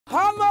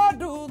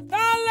Hamadu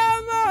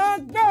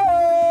Talamago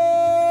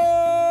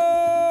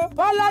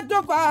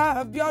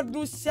Bọ́lájókòó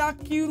Abíọ́dún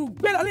Ṣakiru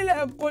gbéra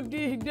nílẹ̀ kòdì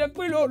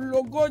ìdẹ́pínlẹ̀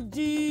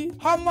ológójì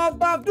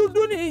ọmọọba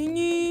dúdú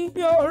nìyí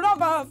yóò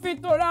rọ́bà fi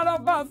tó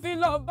rárọ́bà fi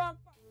lọ́ba.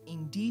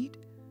 Indeed,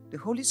 the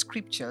Holy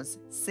Scriptures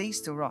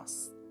says to us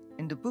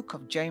in the book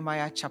of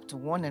Jeremiah chapter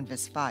 1 and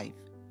verse 5,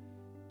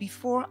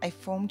 "Before I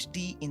formed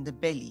thee in the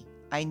belly,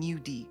 I knew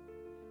thee,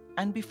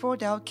 and before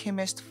thou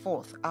camest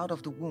forth out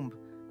of the womb,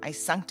 I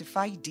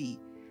sanctified thee,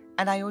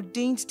 and I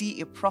ordained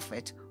thee a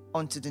prophet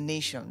unto the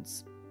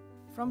nations."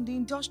 From the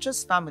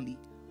industrious family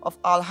of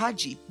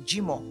Alhaji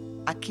Jimo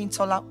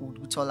Akintola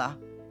Odutola,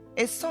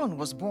 a son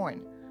was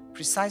born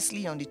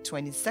precisely on the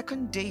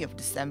 22nd day of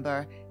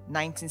December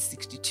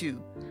 1962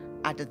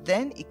 at the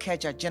then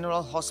Ikeja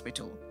General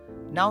Hospital,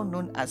 now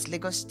known as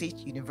Lagos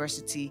State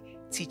University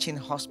Teaching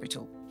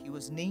Hospital. He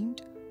was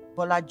named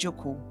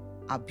Bọ́lájókòó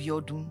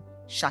Abíọ́dún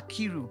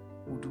Ṣakiru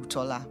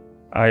Odutola.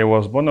 I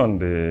was born on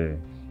the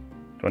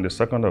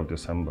 22nd of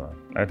December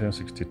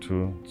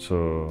 1962 to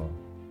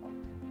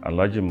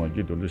Alhaji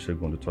Mojeed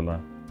Olusegun Odutola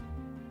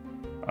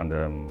and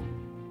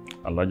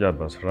Alhaja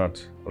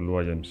Basrat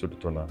Oluwayemisi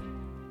Odutola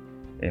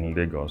in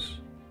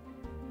Lagos,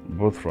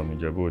 both from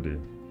Ijebu-Ode.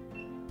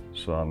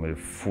 So I'm a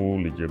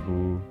full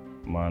Ijebu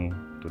man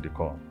to the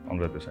core,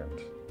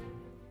 100%.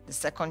 The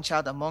second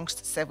child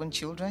amongst 7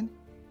 children,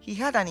 he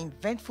had an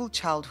eventful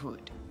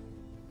childhood.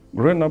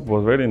 Growing up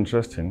was very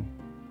interesting.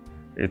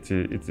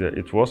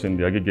 It was in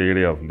the Agege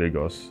area of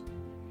Lagos.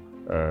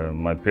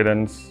 My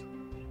parents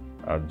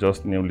had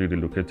just newly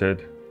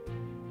relocated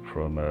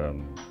from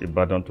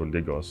Ibadan to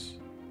Lagos,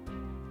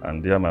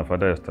 and there my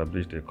father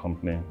established a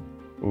company.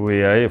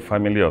 We are a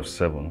family of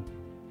 7.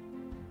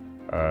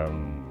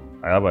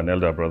 I have an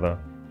elder brother,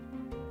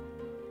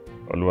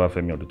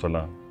 Oluwafemi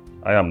Odutola.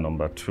 I am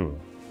number 2.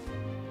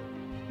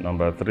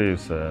 Number 3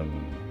 is a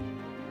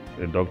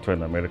doctor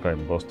in America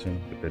in Boston,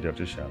 a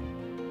pediatrician.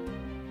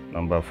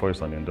 Number 4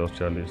 is an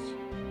industrialist,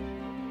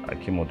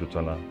 Akim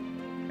Odutola,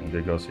 in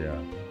Lagos here.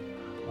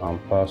 I'm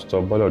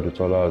Pastor Bola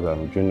Odutola,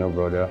 I'm junior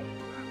brother.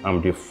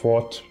 I'm the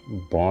 4th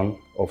born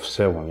of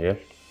 7, yeah?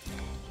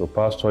 So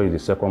Pastor is the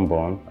 2nd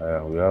born.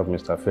 We have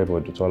Mr. Febo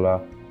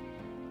Odutola,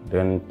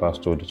 then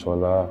Pastor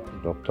Odutola,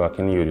 Dr.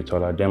 Akini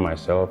Odutola, then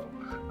myself.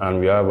 And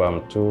we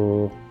have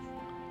 2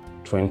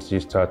 twin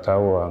sisters,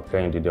 Tawo and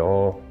Kehinde. They're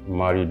all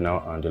married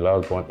now, and the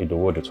last one is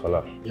Idowu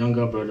Odutola.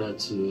 Younger brother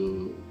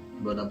to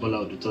Brother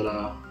Bola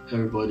Odutola,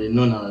 everybody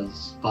known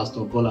as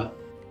Pastor Bola.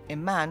 A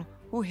man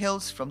who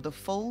hails from the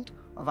fold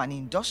of an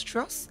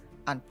industrious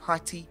and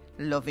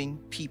party-loving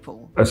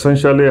people.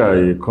 Essentially,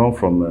 I come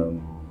from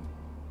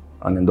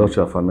an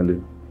industrial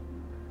family,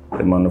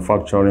 a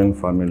manufacturing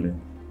family.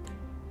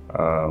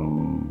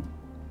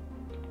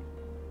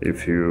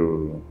 If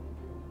you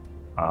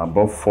are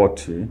above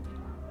 40,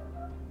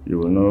 you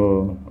will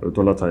know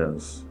Odutola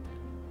Tires,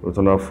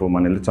 Odutola Foam,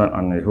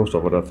 and a host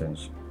of other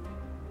things.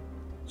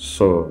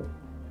 So,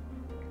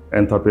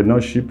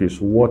 entrepreneurship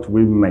is what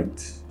we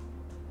met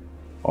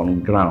on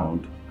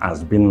ground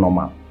as being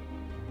normal.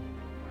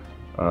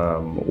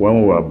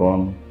 When we were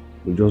born,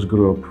 we just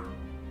grew up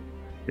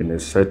in a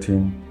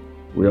setting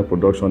where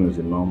production is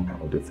the norm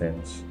of the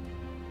things.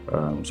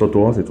 So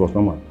to us, it was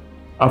normal.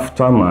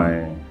 After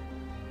my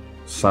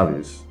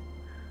service,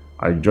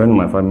 I joined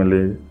my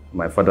family,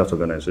 my father's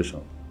organization,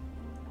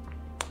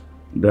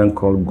 then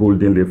called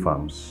Golden Leaf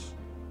Farms.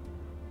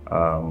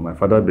 My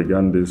father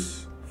began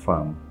this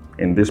farm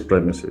in these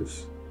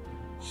premises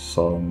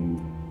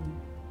some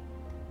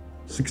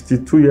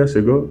 62 years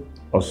ago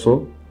or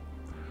so.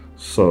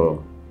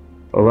 So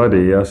over the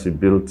years, he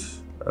built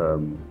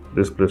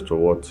this place to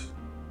what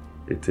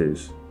it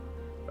is.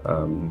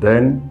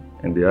 Then,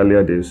 in the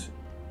earlier days,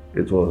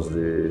 it was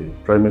the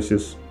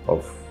premises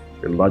of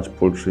a large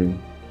poultry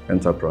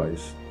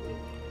enterprise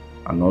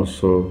and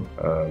also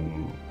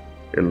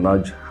a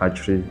large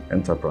hatchery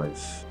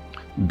enterprise.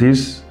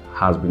 This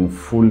has been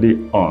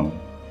fully on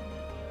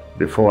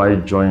before I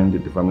joined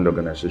the family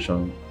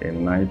organization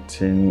in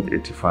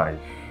 1985.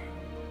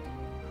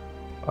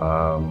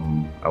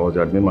 I was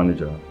the admin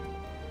manager.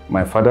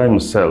 My father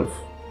himself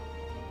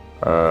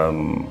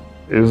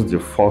is the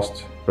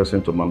first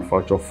person to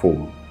manufacture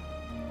foam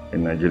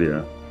in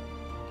Nigeria.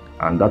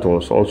 And that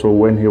was also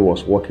when he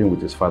was working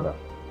with his father.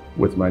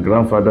 With my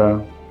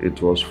grandfather,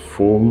 it was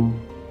foam,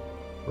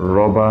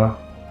 rubber,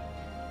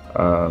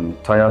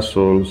 tire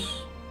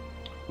soles.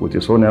 With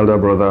his own elder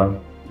brother,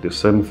 the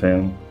same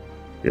thing.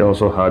 He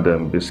also had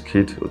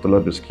biscuit, Odutola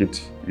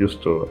biscuit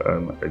used to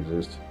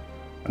exist.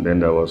 And then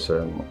there was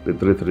the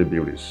 3-3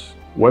 breweries.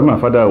 When my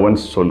father went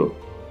solo,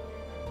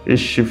 he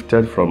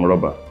shifted from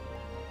rubber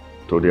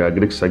to the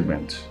agric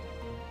segment,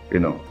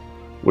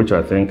 which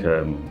I think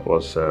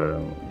was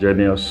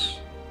genius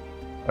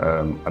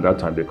at that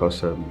time,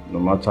 because no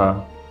matter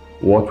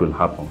what will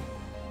happen,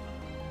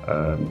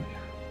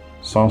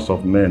 sons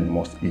of men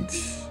must eat.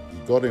 He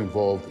got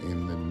involved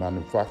in the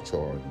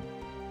manufacturing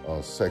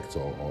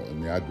sector, or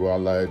in the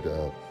agro-allied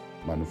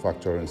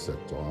manufacturing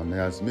sector, and he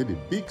has made a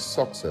big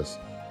success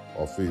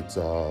of it,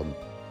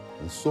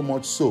 and so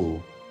much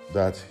so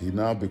that he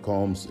now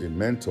becomes a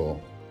mentor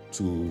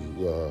to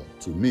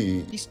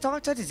me. He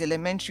started his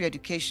elementary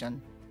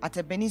education at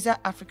Ebenezer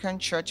African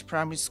Church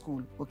Primary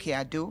School,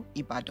 Okeado,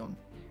 Ibadan,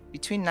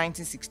 between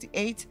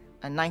 1968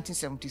 and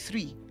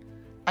 1973,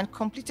 and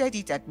completed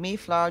it at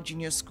Mayflower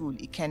Junior School,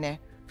 Ikenne,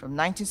 from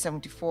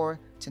 1974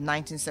 to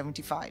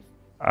 1975.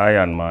 I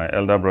and my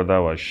elder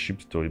brother were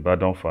shipped to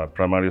Ibadan for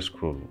primary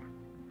school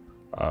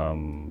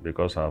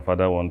because our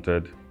father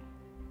wanted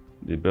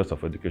the best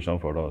of education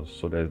for us.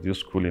 So there's this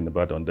school in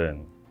Ibadan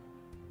then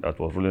that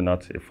was really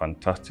not a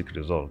fantastic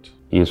result.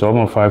 He's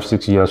almost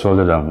 5-6 years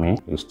older than me.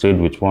 He stayed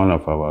with one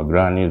of our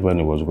grannies when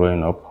he was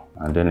growing up,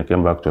 and then he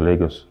came back to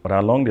Lagos. But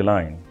along the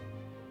line,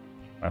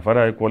 my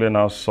father equally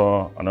now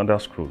saw another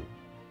school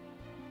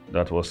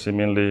that was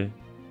seemingly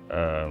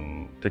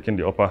taking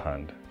the upper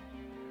hand.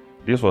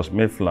 This was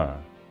Mayflower.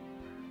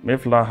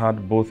 Mayflower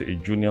had both a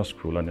junior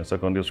school and a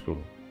secondary school.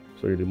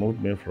 So he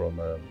removed me from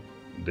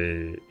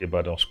the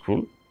Ibadan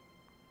school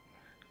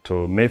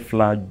to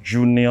Mayflower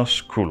Junior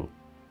School,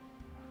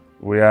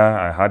 where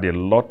I had a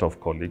lot of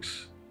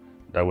colleagues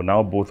that were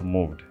now both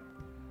moved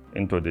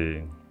into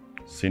the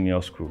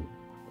senior school.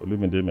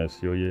 Olumide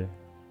Mesioye,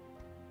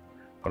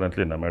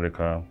 currently in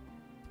America,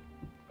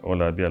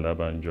 Olabi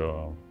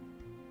Alabanjo,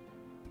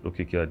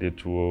 Lokiki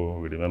Adetuo,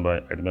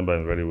 I remember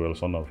him very well,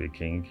 son of a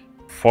king.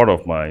 4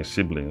 of my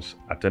siblings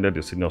attended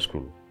the senior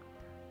school.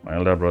 My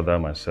elder brother,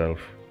 myself,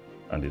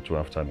 and the 2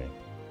 after me.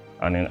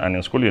 And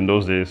in school in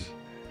those days,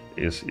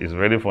 it's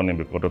very funny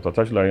because Dr.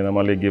 Tachulari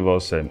normally give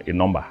us a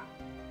number.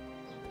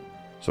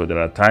 So there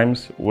are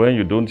times when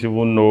you don't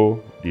even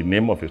know the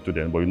name of a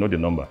student, but you know the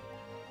number.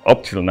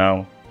 Up till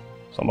now,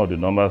 some of the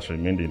numbers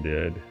remain in the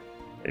head.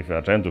 If you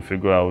are trying to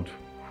figure out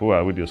who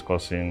are we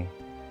discussing,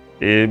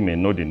 A may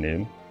know the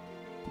name,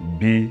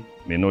 B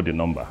may know the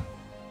number.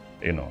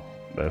 You know,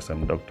 there's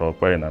Dr.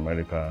 Okwe in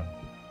America,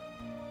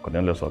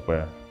 Cornelius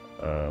Okwe,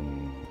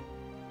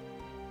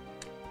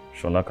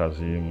 Shola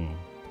Kazim,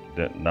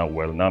 now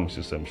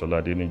Mrs.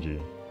 Shola Diniji,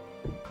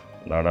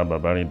 Lara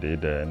Babarinde,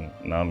 then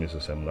now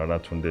Mrs. Lara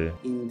Tunde.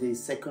 In the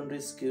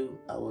secondary school,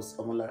 I was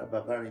Omolara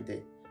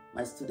Babarinde.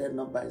 My student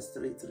number is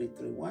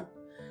 3331.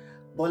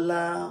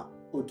 Bola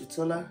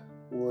Odutola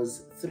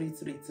was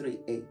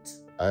 3338.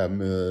 I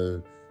am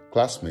a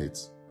classmate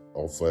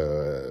of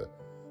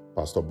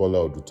Pastor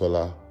Bola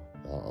Odutola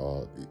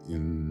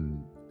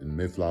in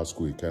Mayflower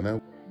School,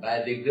 Ikenne.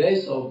 By the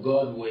grace of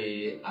God,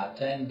 we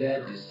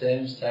attended the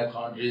same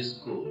secondary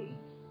school.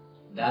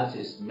 That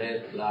is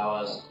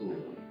Mayflower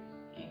School,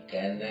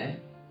 Ikenne.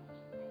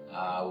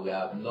 We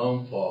have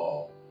known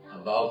for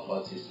about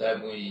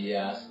 47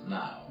 years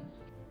now.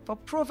 For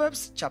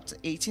Proverbs chapter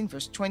 18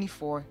 verse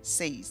 24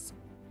 says,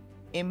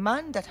 "A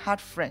man that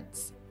had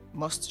friends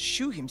must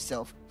shew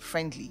himself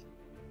friendly,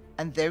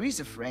 and there is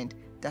a friend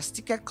that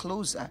sticketh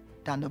closer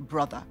than a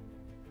brother."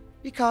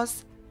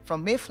 Because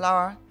from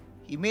Mayflower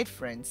he made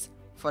friends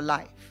for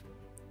life.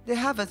 They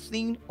have a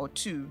thing or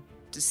two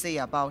to say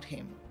about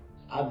him.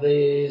 At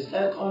the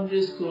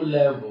secondary school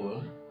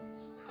level,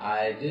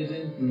 I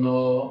didn't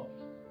know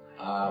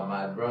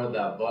my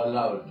brother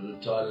Bola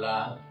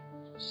Odutola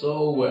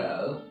so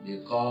well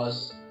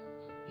because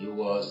he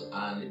was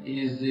an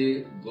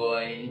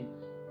easy-going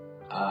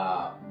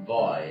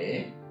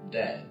boy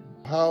then.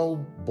 How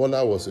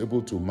Bola was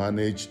able to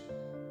manage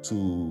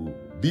to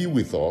be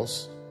with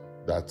us,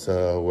 that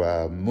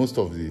were most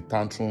of the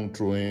tantrum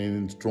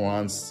throwing,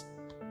 trance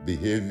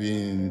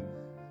behaving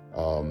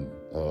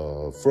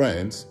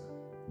friends,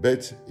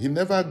 but he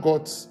never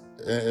got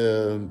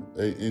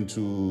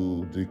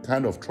into the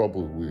kind of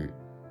trouble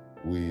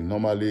we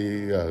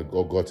normally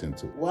got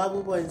into. While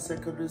we were in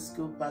secondary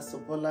school, Pastor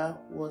Bola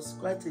was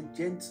quite a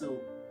gentle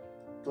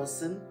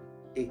person,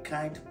 a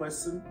kind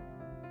person,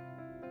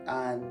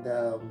 and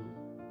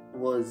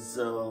was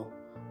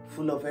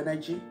full of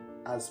energy,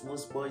 as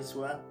most boys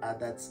were at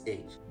that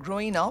age.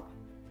 Growing up,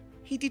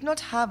 he did not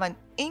have an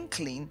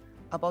inkling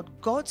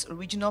about God's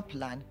original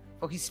plan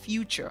for his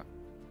future,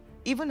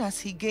 even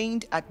as he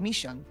gained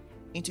admission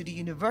into the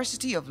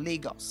University of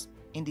Lagos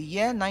in the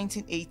year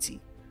 1980,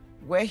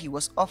 where he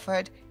was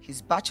offered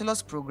his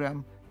bachelor's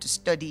program to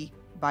study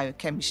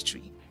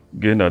biochemistry.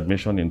 Gained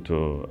admission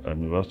into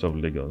University of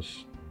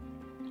Lagos,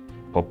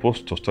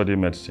 proposed to study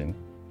medicine,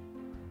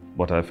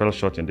 but I fell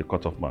short in the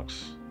cut-off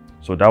marks.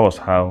 So that was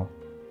how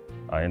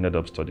I ended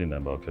up studying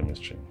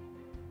biochemistry.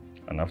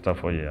 And after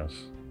 4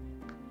 years,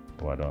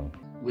 we were done.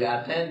 We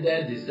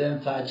attended the same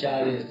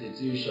tertiary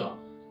institution,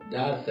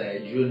 that's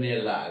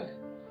UNILAG,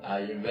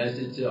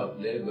 University of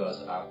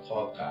Lagos,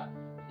 Akoka,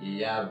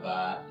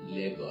 Yaba,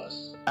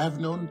 Lagos. I've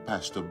known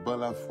Pastor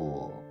Bola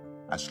for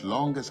as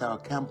long as our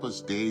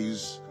campus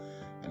days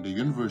in the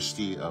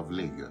University of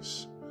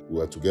Lagos. We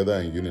were together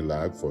in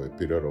UNILAG for a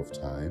period of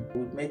time.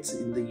 We met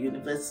in the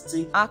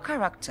university. Our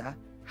character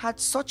had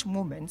such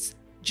moments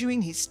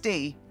during his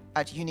stay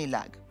at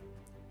UNILAG.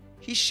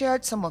 He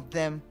shared some of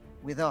them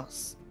with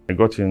us. I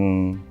got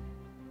in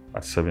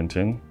at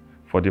 17.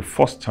 For the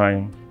first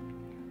time,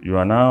 you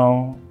are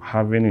now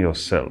having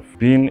yourself,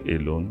 being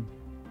alone,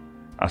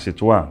 as it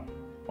were,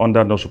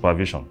 under no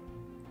supervision.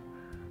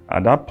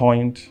 At that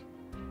point,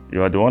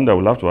 you are the one that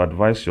will have to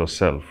advise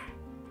yourself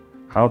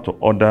how to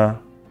order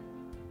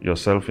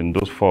yourself in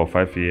those 4 or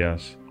 5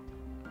 years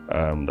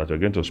that you're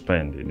going to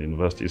spend in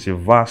university. It's a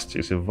vast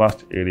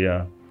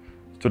area.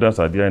 Students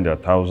are there in their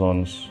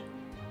thousands.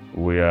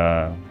 We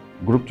are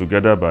grouped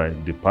together by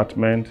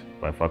department,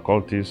 by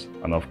faculties,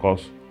 and of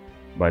course,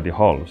 by the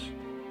halls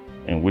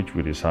in which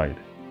we reside.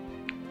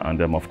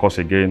 And of course,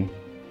 again,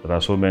 there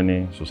are so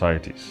many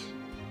societies.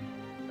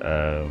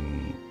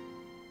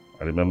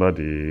 I remember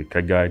the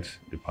keg guides,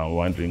 the palm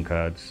wine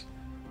drinkers,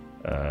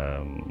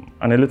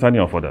 and a litany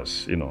of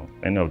others,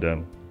 any of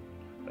them.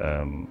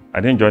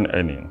 I didn't join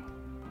any.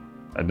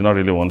 I did not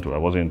really want to. I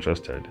wasn't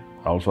interested.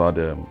 I also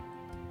had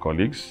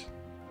colleagues.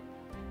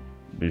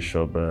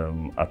 Bishop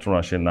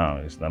Atunrashe now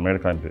is an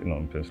American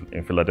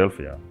in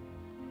Philadelphia.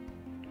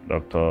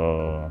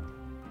 Dr.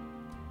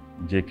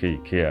 J.K.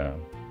 Ikea,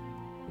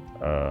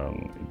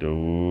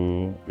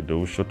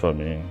 Idowu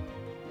Shotomi,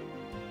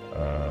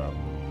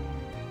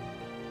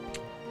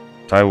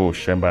 Taiwo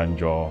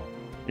Shembanjo,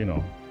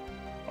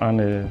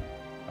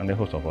 and a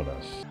host of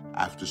others.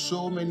 After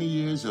so many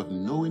years of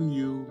knowing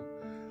you,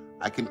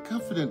 I can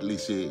confidently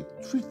say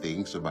 3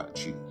 things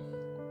about you.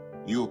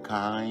 You're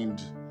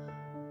kind,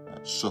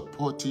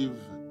 supportive,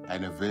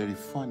 and a very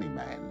funny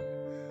man.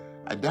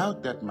 I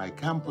doubt that my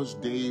campus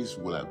days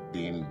will have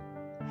been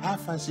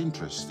half as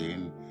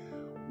interesting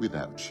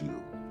without you.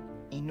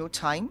 In no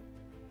time,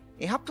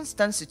 a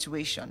happenstance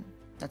situation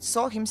that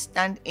saw him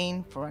stand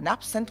in for an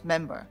absent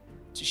member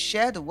to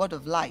share the word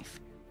of life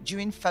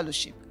during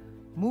fellowship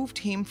moved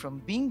him from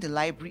being the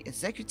library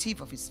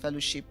executive of his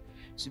fellowship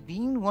to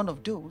being one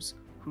of those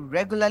who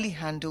regularly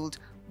handled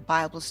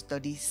Bible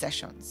study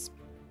sessions.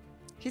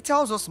 He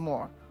tells us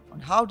more on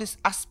how this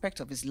aspect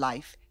of his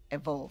life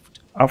evolved.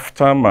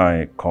 After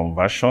my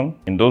conversion,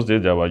 in those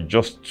days there were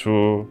just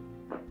two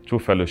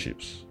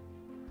fellowships,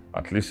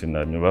 at least in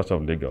the University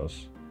of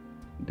Lagos.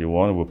 The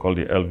one we call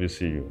the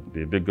LVCU,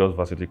 the Lagos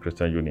Varsity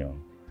Christian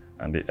Union,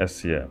 and the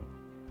SCM,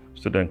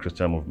 Student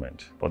Christian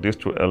Movement. But these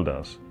 2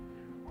 elders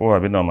who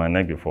have been on my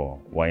neck before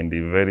were in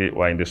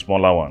the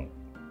smaller one,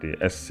 the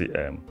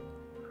SCM.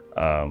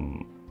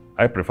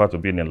 I prefer to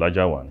be in a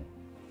larger one.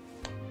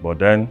 But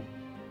then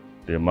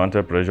they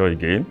mounted pressure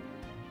again.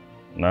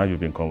 Now you've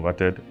been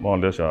converted, more or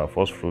less you are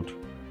first fruit.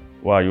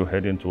 Why are you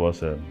heading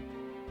towards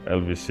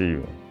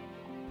LVCU?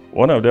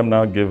 One of them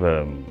now gave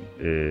a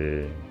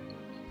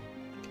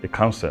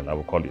council, I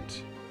will call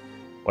it.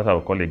 What I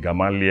will call a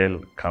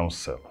Gamaliel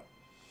council.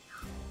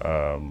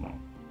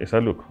 He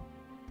said, look,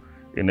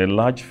 in a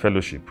large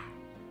fellowship,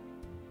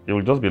 you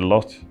will just be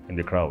lost in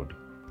the crowd.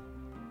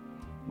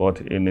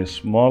 But in a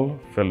small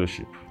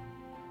fellowship,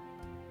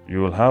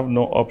 you will have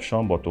no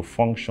option but to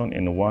function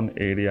in one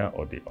area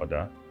or the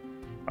other.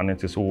 And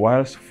it is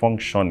whilst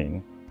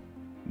functioning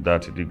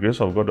that the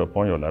grace of God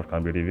upon your life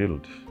can be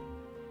revealed.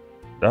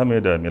 That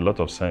made a lot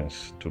of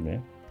sense to me.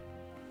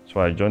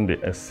 So I joined the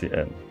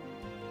SCM.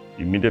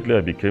 Immediately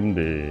I became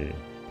the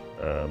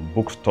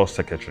bookstore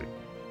secretary.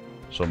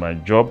 So my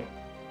job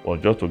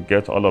was just to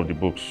get all of the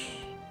books.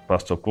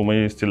 Pastor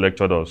Kumi still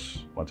lectured us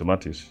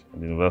mathematics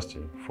in the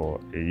university for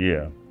a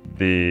year.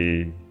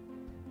 The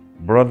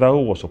brother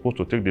who was supposed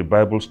to take the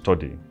Bible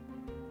study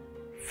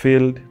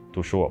failed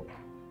to show up.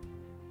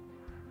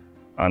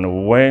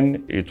 And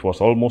when it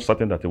was almost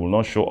certain that he will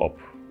not show up,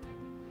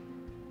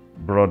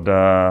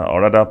 brother,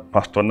 or rather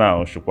Pastor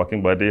now,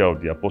 Shukwakin Bade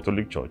of the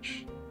Apostolic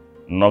Church,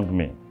 knocked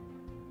me.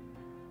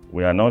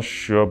 We are not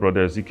sure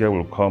Brother Ezekiel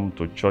will come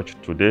to church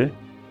today.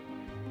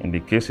 In the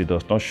case he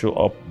does not show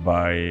up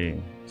by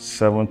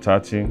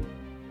 7:30,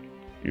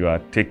 you are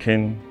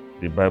taking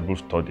the Bible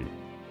study.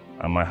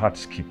 And my heart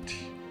skipped.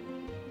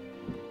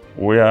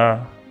 Where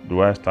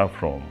do I start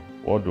from?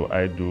 What do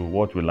I do?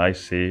 What will I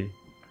say?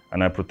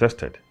 And I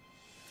protested.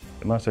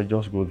 The man said,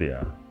 just go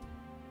there.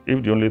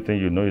 If the only thing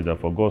you know is that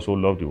for God so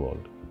loved the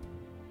world,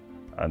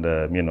 and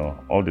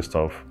all this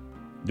stuff,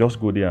 just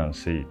go there and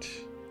say it.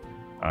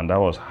 And that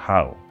was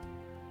how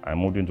I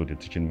moved into the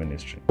teaching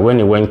ministry. When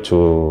he went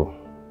to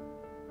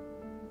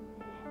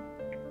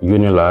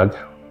Unilag,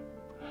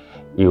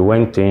 he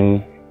went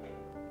in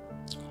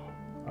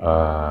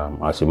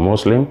as a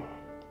Muslim.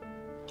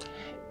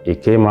 He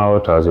came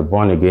out as a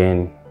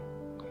born-again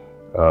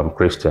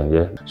Christian,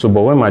 yeah. So,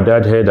 but when my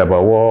dad heard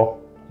about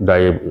that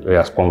he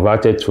has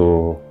converted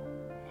to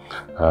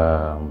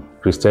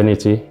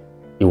Christianity,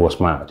 he was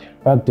mad.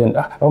 Back then,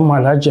 I don't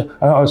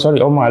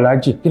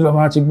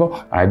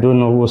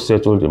know who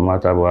settled the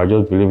matter, but I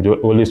just believe the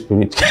Holy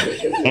Spirit.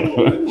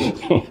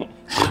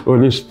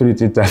 Holy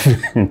Spirit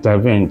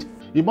intervened.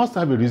 He must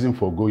have a reason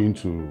for going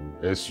to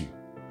SU.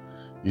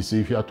 You see,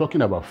 if you are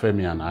talking about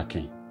Femi and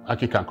Aki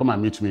can come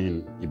and meet me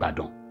in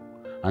Ibadan.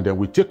 And then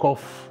we take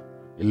off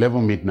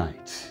 11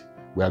 midnight.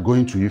 We are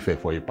going to Ife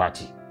for a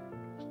party.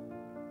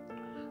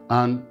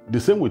 And the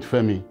same with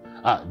Femi.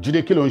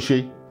 Jide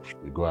Kilonshe,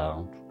 we go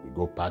around, we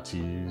go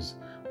parties.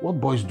 What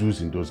boys do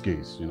in those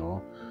days,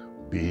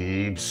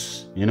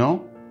 babes,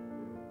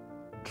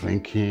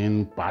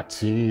 drinking,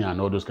 partying, and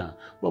all those kind.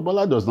 But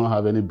Bola does not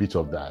have any bit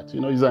of that.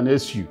 He's an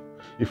SU.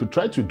 If you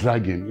try to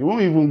drag him, he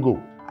won't even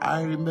go.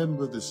 I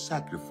remember the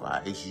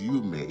sacrifice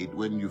you made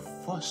when you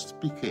first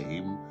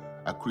became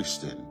a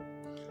Christian.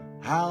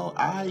 How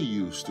I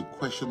used to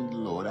question the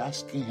Lord,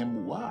 asking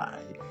him why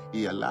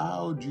he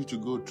allowed you to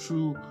go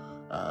through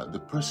the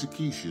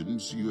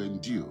persecutions you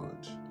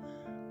endured.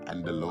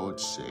 And the Lord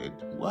said,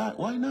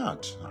 why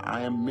not?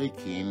 I am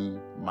making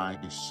my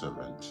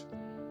servant.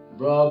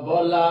 Bro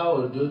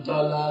Bola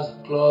Odutola's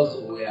clothes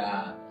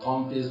were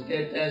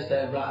confiscated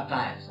several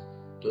times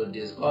to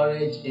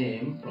discourage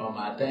him from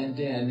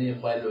attending any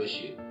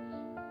fellowship.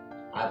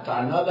 At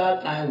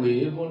another time,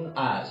 we even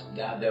asked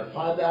that the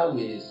father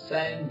will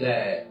send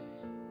the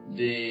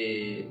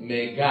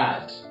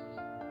Megad,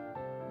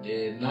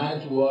 the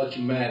night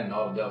watchmen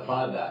of the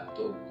father,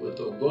 to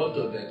go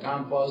to the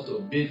campus to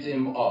beat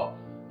him up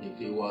if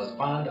he was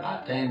found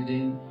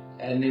attending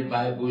any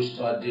Bible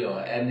study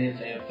or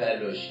anything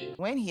fellowship.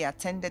 When he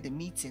attended a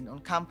meeting on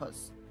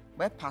campus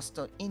where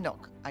Pastor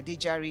Enoch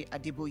Adejari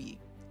Adeboye,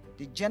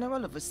 the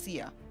General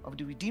Overseer of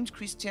the Redeemed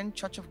Christian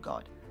Church of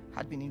God,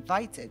 had been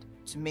invited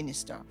to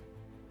minister.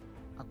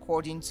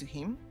 According to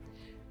him,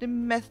 the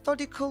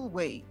methodical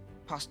way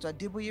Pastor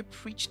Adeboye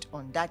preached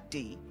on that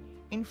day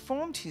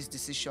informed his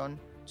decision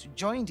to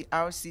join the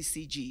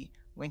RCCG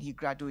when he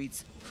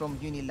graduates from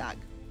Unilag.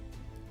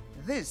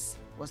 This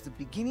was the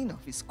beginning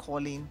of his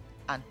calling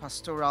and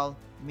pastoral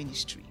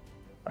ministry.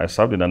 I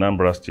served in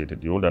Anambra State,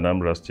 the old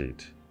Anambra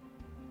State,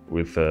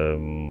 with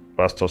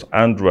Pastors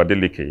Andrew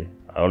Adeleke.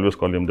 I always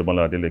call him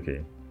Demola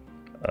Adeleke.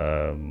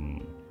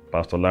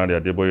 Pastor Larry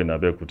Adeboye in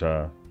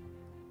Abeokuta,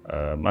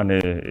 and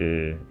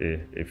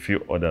a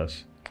few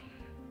others.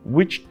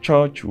 Which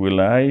church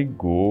will I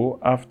go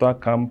after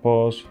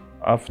campus,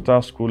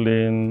 after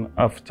schooling,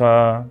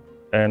 after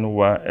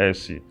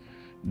NYSC?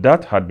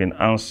 That had been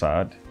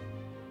answered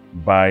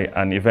by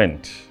an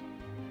event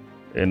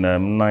in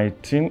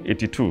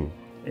 1982,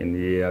 in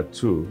year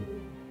 2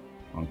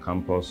 on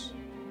campus.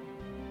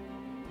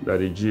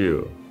 Daddy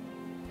Gio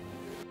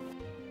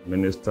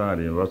ministered at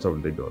the University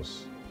of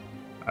Lagos.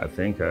 I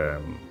think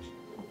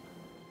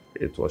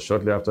it was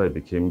shortly after he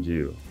became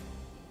Gio.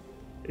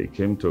 He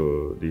came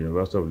to the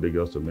University of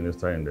Lagos to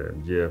minister in the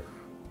GF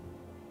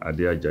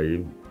Ade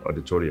Ajayi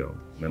Auditorium,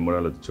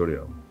 Memorial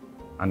Auditorium,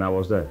 and I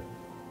was there.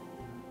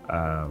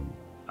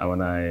 And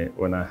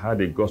when I heard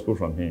the gospel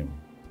from him,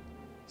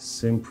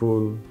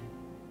 simple,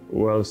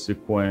 well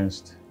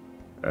sequenced,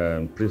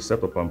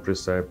 precept upon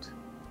precept,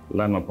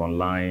 line upon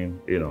line,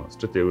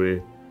 straight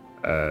away,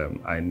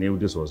 I knew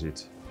this was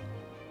it.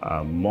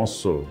 More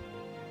so,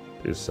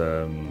 is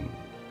a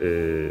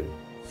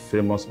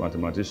famous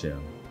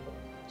mathematician.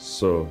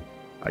 So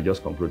I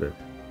just concluded,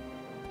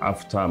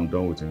 after I'm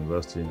done with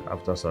university,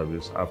 after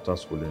service, after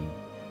schooling,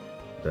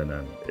 then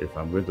if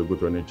I'm going to go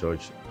to any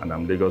church and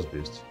I'm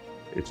Lagos-based,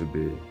 it will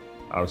be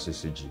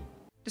RCCG.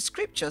 The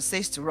scripture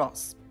says to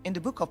us in the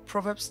book of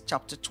Proverbs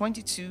chapter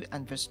 22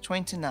 and verse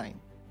 29,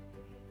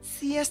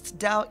 "Seest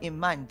thou a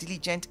man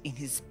diligent in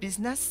his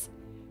business?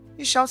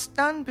 He shall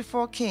stand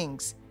before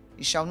kings,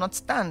 he shall not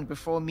stand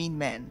before mean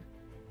men."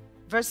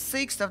 Verse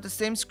 6 of the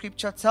same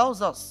scripture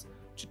tells us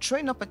to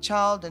train up a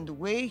child in the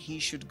way he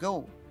should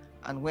go,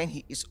 and when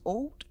he is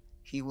old,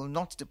 he will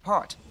not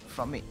depart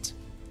from it.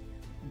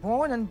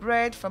 Born and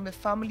bred from a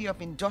family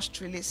of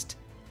industrialists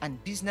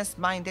and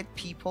business-minded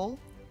people,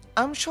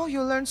 I'm sure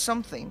you'll learn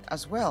something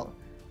as well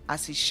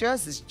as he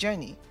shares his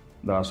journey.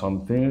 There are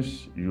some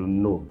things you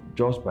know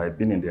just by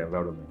being in the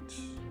environment.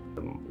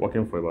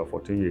 Working for about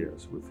 14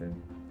 years with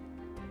him,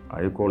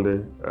 I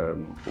equally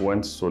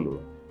went solo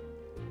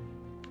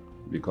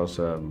because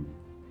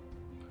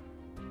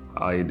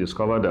I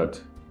discovered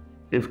that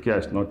if care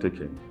is not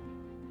taken,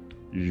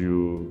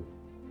 you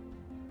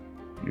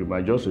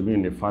might just be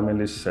in a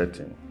family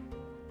setting,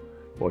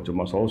 but you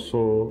must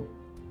also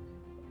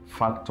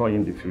factor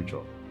in the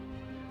future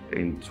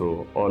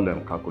into all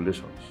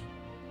calculations.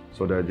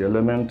 So that the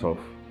element of,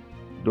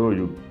 though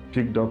you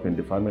picked up in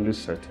the family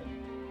setting,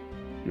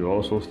 you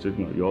also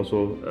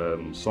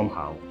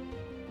somehow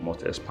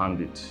must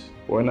expand it.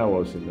 When I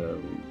was in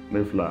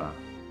Mayflower,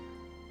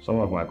 some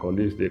of my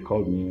colleagues, they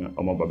called me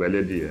Omo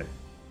Babeledi,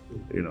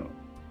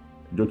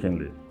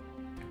 jokingly.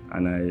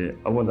 And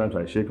oftentimes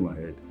I shake my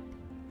head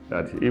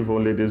that if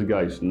only these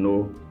guys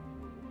know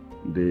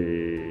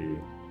the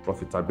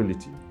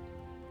profitability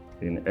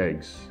in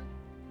eggs,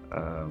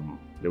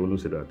 they wouldn't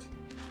say that.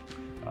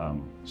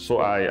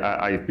 So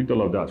I picked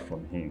all of that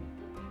from him.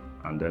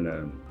 And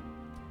then,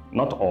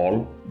 not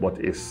all, but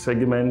a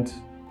segment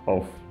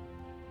of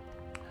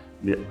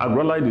the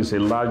AgroLight is a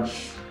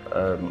large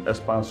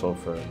expanse of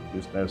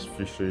business,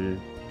 fishery,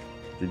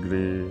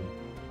 piggery,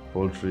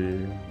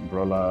 poultry,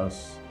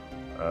 broilers,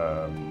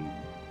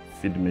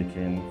 feed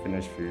making,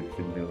 finished feed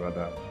making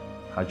rather,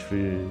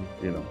 hatchery,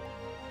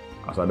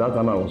 As at that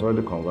time, I was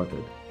already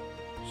converted.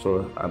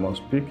 So I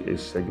must pick a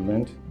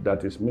segment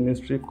that is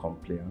ministry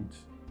compliant,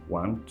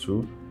 1,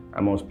 2.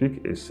 I must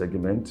pick a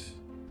segment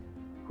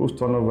whose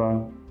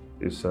turnover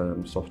is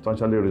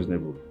substantially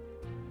reasonable.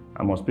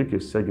 I must pick a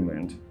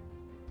segment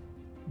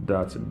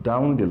that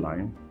down the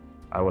line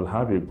I will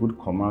have a good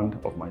command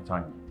of my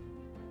time.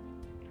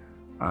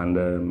 And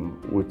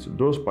with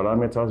those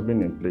parameters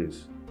being in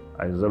place,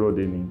 I zeroed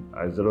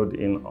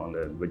in on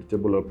the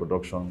vegetable oil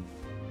production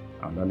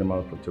and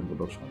animal protein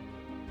production,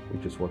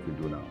 which is what we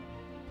do now.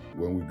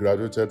 When we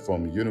graduated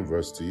from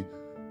university,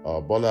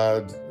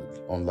 Bola,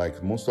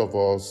 unlike most of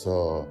us,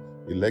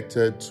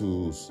 elected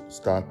to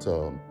start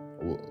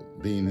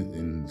being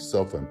in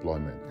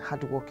self-employment.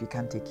 Hard work, you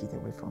can't take it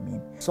away from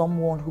him.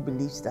 Someone who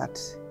believes that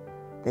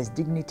there's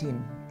dignity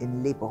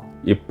in labor.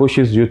 It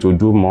pushes you to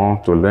do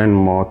more, to learn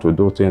more, to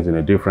do things in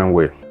a different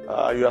way.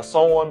 You are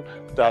someone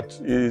that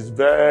is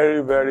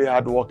very, very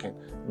hardworking,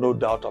 no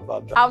doubt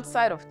about that.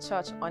 Outside of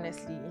church,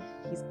 honestly,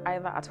 he's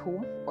either at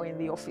home or in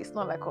the office,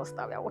 not like us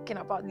now. We are walking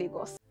about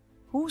Lagos.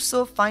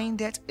 Whoso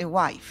findeth a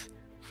wife,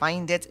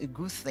 findeth a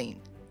good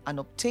thing, and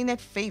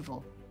obtaineth favor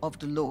of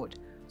the Lord.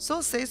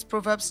 So says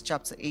Proverbs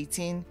chapter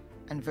 18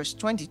 and verse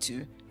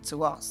 22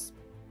 to us.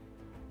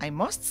 I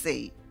must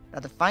say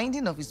that the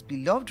finding of his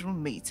beloved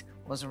roommate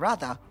was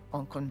rather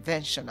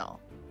unconventional.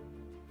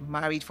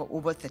 Married for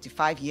over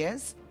 35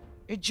 years,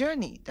 a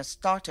journey that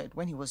started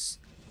when he was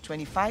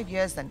 25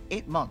 years and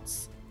 8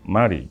 months.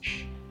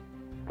 Marriage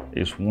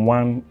is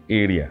one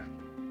area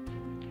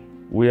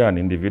where an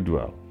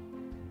individual,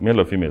 male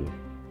or female,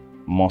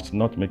 must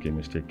not make a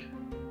mistake.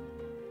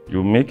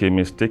 You make a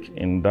mistake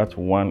in that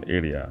one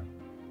area,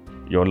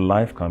 your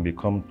life can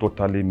become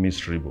totally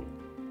miserable.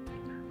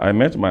 I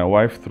met my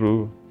wife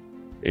through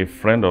a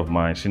friend of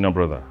my senior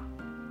brother,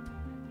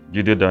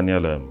 Jide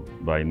Daniel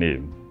by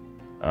name.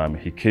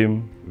 He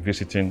came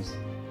visiting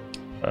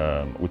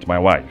with my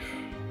wife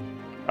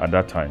at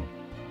that time.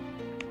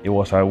 He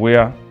was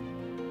aware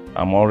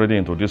I'm already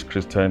into this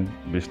Christian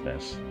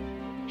business.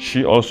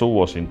 She also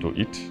was into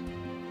it.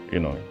 You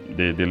know,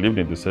 they lived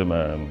in the same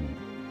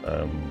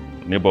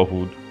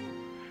neighborhood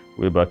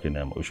way back in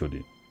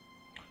Oshodi.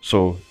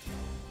 So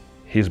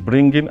his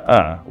bringing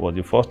her was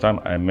the first time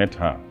I met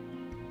her.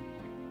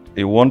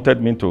 He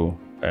wanted me to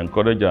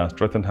encourage her and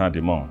strengthen her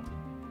the more.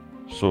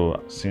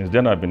 So since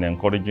then I've been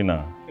encouraging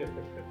her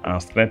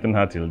and strengthening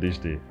her till this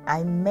day.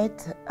 I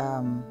met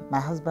my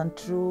husband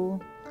through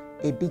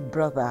a big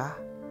brother.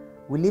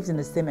 We lived in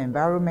the same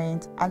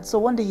environment. And so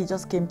one day he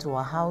just came to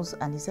our house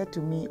and he said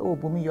to me, "Oh,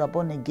 Bumi, you are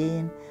born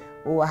again.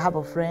 Oh, I have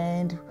a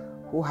friend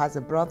who has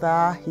a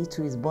brother. He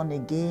too is born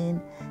again."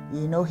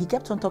 You know, he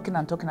kept on talking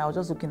and talking. I was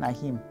just looking at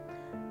him.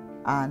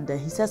 And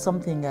he said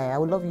something, "I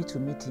would love you to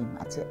meet him."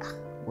 I said,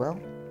 well.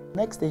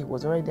 Next day he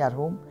was already at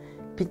home,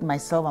 picked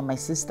myself and my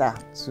sister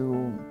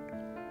to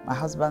my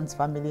husband's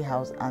family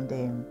house.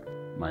 And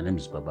my name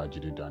is Baba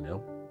Jide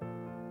Daniel.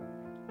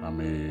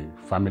 I'm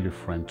a family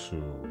friend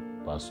to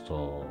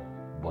Pastor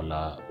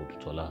Bola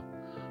Odutola,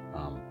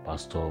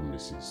 Pastor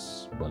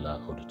Mrs. Bola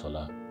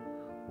Odutola.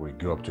 We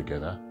grew up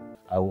together.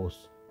 I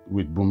was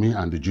with Bumi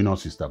and the junior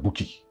sister,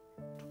 Buki.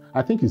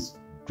 I think it's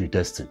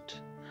predestined.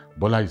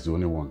 Bola is the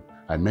only one.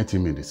 I met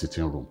him in the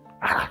sitting room.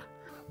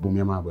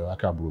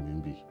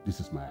 Bumi, this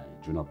is my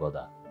junior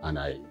brother. And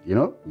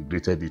we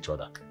greeted each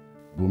other.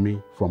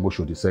 Bumi from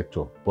Oshodi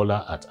sector,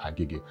 Bola at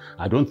Agege.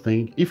 I don't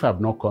think, if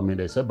I've not come in,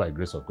 except by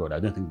grace of God,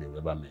 I don't think they've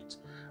ever met.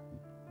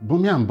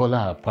 Bumi and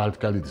Bola are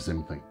practically the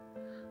same thing.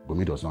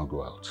 Bumi does not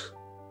go out.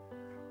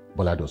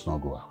 Bola does not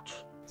go out.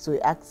 So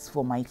he asked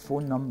for my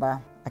phone number.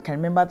 I can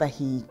remember that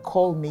he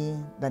called me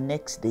the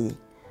next day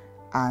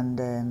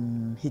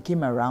and he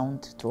came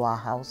around to our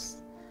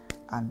house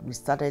and we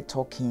started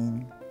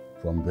talking.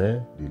 From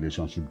there, the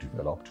relationship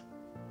developed.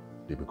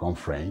 They become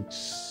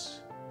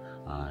friends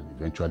and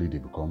eventually they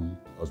become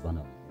husband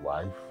and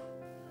wife.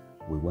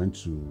 We went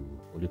to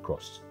Holy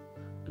Cross,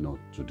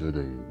 to do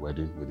the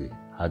wedding. We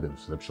had a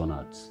reception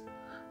at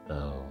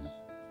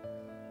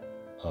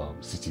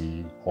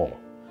City Hall.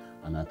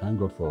 And I thank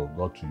God for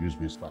God to use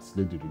me to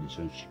facilitate the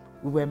relationship.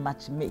 We were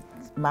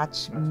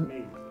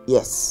matchmade.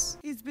 Yes.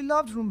 His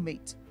beloved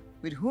roommate,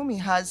 with whom he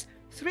has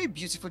 3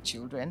 beautiful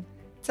children,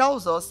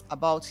 tells us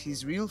about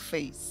his real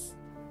face.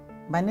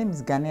 My name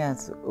is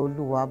Ganiat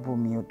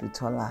Oluwabumi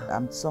Odutola.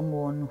 I'm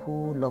someone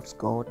who loves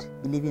God,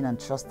 believing and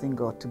trusting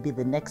God to be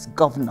the next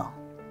governor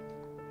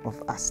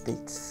of our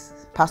state.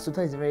 Pastor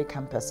Odutola is a very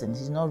calm person.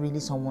 He's not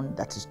really someone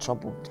that is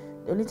troubled.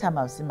 The only time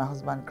I've seen my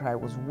husband cry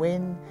was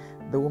when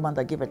the woman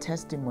that gave a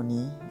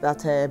testimony that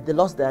they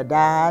lost their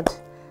dad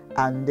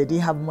and they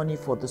didn't have money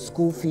for the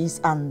school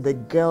fees and the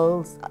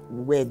girls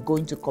were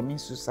going to commit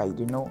suicide,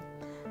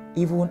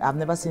 Even, I've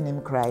never seen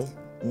him cry.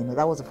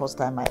 That was the first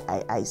time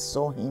I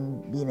saw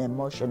him being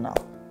emotional.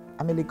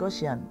 I'm a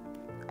Lagosian.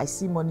 I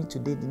see money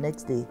today, the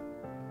next day,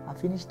 I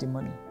finished the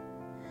money.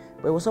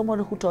 But it was someone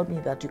who told me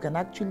that you can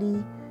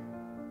actually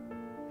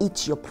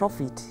eat your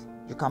profit,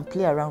 you can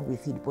play around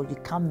with it, but you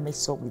can't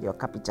mess up with your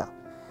capital.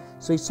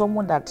 So it's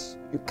someone that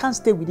you can't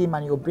stay with him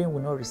and your brain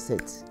will not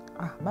reset.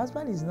 My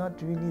husband is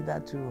not really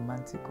that too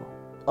romantical.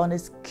 On a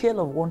scale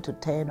of 1 to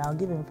 10, I'll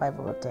give him 5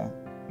 over 10.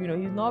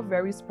 He's not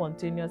very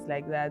spontaneous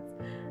like that.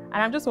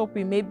 And I'm just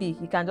hoping maybe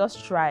he can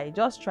just try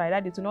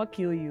that it will not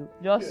kill you.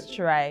 Just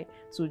try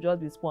to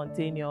just be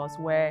spontaneous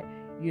where,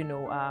 you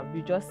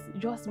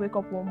just wake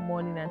up one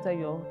morning and tell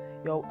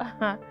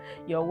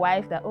your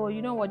wife that, oh,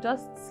 you know what,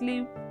 just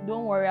sleep,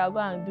 don't worry, I'll go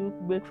and do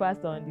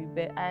breakfast on the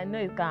bed. I know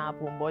it can't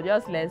happen, but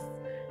just let's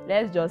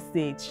just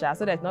say it, Sha,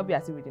 so that it's not be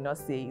as if we did not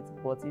say it.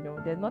 But you know,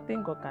 there's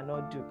nothing God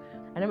cannot do.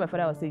 I know my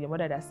father was saying, your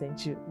mother that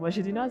sent you, but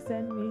she did not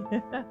send me.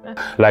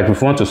 Like,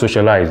 if we want to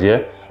socialize,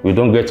 yeah, we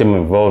don't get him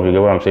involved, you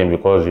get what I'm saying,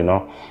 because, you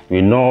know,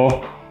 we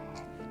know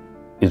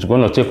it's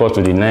going to take us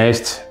to the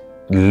next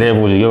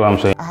level, you get what I'm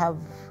saying. I have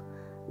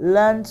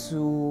learned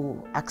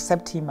to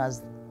accept him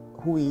as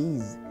who he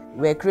is.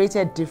 We're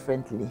created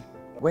differently.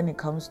 When it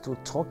comes to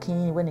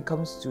talking, when it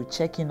comes to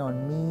checking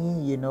on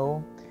me, you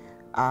know,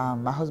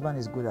 my husband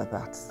is good at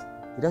that.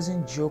 He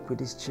doesn't joke with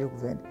his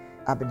children.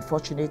 I've been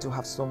fortunate to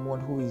have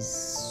someone who is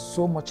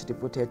so much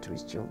devoted to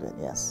his children,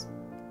 yes.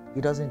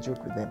 He doesn't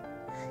joke with them.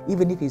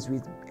 Even if he's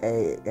with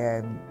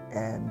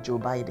Joe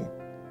Biden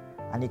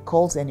and he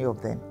calls any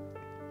of them,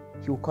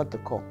 he will cut the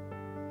call.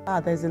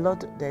 There's a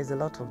lot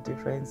of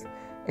difference,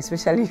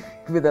 especially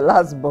with the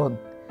last born,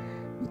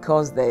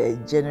 because the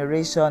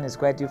generation is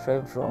quite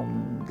different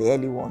from the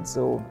early one.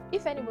 So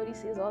if anybody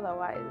says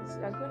otherwise,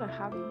 you're going to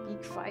have a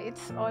big fight,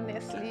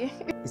 honestly.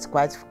 It's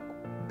quite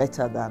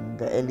better than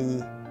the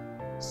early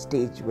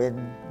stage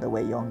when they were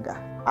younger.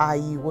 I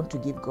want to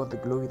give God the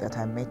glory that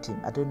I met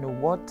him. I don't know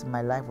what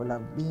my life would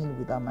have been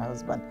without my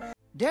husband.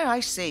 Dare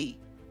I say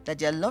that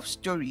their love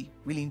story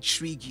will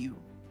intrigue you?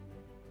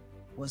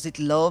 Was it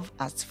love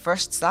at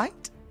first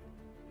sight?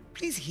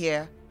 Please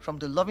hear from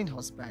the loving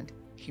husband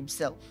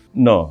himself.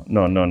 No.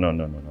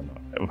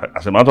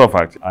 As a matter of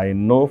fact, I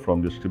know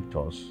from the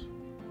scriptures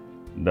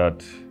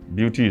that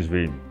beauty is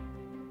vain.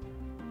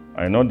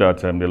 I know that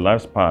the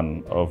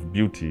lifespan of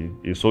beauty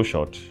is so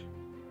short.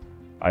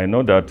 I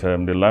know that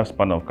the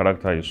lifespan of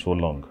character is so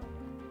long.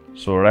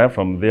 So right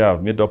from there,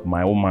 I've made up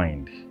my own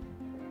mind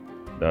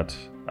that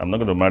I'm not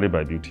going to marry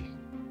by beauty,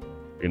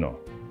 you know,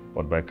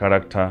 but by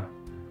character.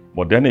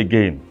 But then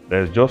again,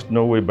 there's just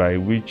no way by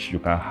which you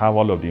can have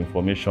all of the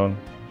information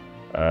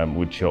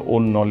with your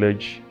own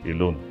knowledge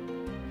alone.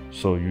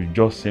 So you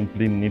just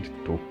simply need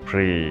to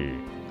pray.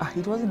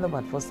 It wasn't love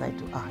at first sight.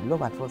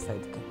 Love at first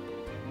sight.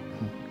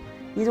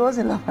 It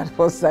wasn't love at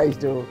first sight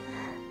though.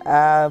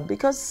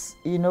 Because,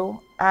 you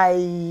know, I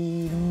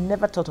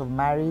never thought of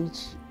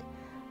marriage,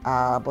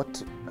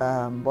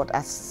 but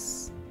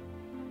as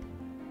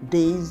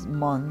days,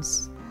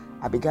 months,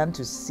 I began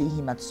to see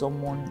him as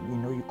someone, you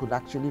know, you could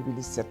actually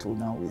really settle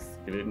down with.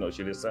 You know,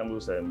 she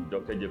resembles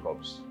Dr.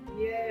 Jacobs.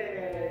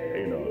 Yeah.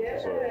 You know,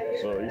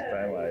 so each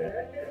time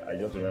I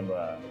just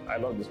remember, I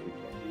love this picture.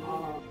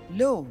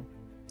 Lo,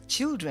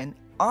 children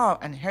are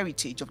an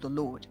heritage of the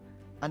Lord,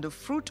 and the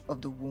fruit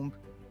of the womb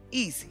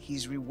is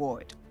his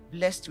reward.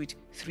 Blessed with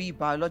 3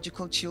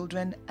 biological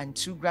children and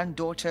 2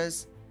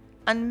 granddaughters,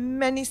 and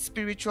many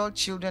spiritual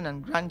children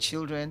and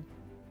grandchildren,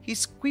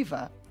 his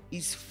quiver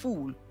is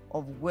full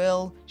of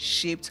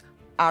well-shaped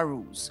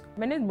arrows.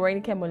 My name is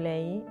Morenike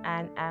Moleyi,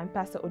 and I'm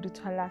Pastor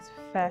Odutola's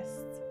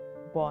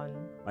firstborn.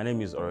 My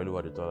name is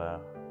Orelu Odutola,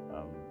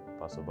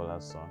 Pastor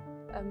Bola's son.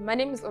 My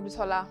name is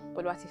Odutola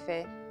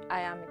Boluwatife.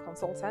 I am a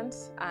consultant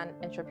and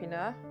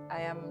entrepreneur.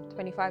 I am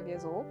 25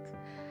 years old,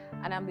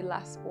 and I'm the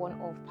last born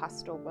of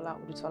Pastor Bola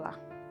Odutola.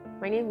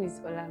 My name is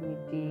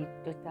Olamide,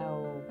 daughter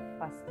of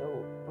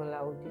Pastor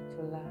Bola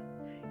Odutola.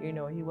 You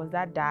know, he was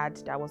that dad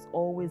that was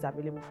always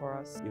available for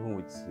us. Even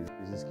with his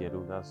busy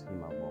schedule, that's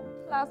him and mom.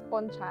 Last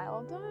born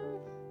child,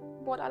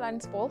 borderline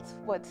sport,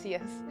 but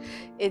yes,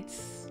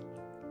 it's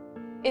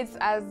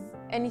as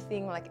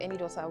anything like any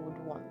daughter would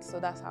want. So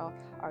that's how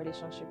our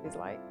relationship is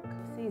like.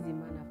 He is a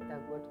man after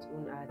God's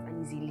own heart,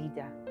 and he's a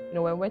leader. You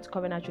know, when we went to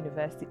Covenant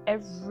University,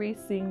 every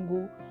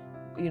single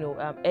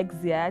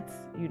exit,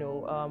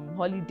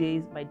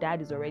 holidays, my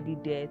dad is already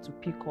there to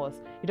pick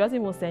us. He doesn't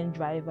even send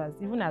drivers,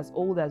 even as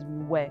old as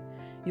we were.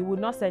 He would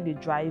not send a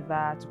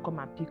driver to come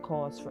and pick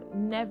us.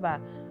 Never,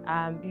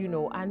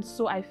 and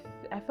so I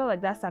felt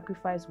like that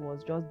sacrifice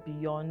was just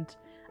beyond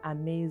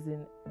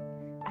amazing.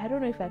 I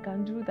don't know if I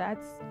can do that.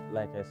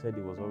 Like I said,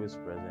 he was always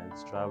present,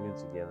 traveling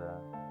together.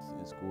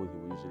 In school, he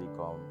would usually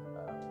come,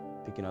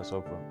 picking us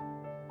up from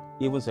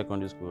even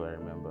secondary school, I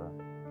remember.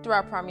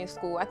 Throughout primary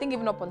school, I think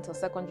even up until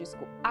secondary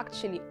school,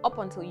 actually up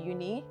until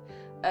uni,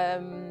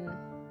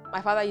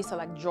 my father used to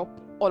like drop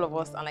all of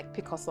us and like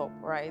pick us up,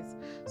 right?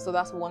 So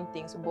that's one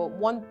thing. So, but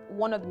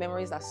one of the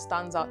memories that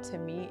stands out to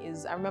me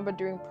is I remember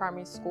during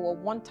primary school,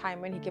 one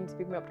time when he came to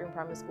pick me up during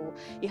primary school,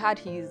 he had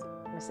his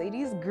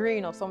Mercedes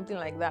green or something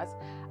like that,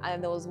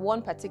 and there was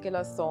one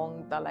particular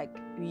song that like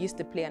we used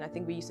to play and I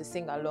think we used to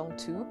sing along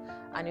to,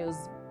 and it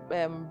was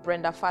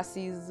Brenda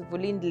Fassie's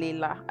Vulind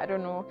Leila. I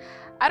don't know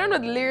the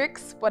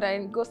lyrics, but I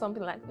go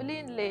something like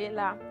Vulind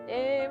Leila,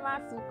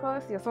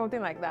 or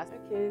something like that.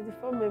 Okay, the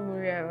first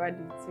memory I had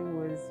with him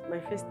was my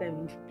first time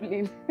in the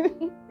plane.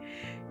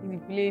 In the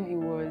plane,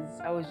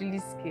 I was really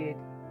scared,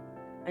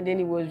 and then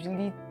he was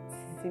really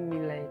teasing me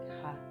like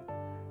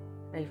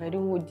if I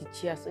don't hold the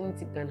chair,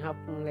 something can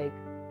happen.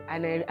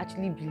 And I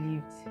actually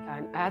believed,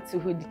 and I had to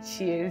hold the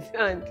chairs,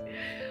 and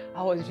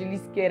I was really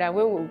scared. And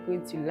when we were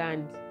going to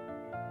land,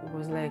 it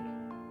was like,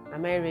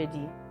 am I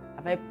ready?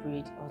 have I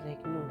prayed? I was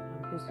like, no,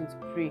 I'm just going to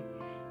pray.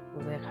 I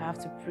was like, I have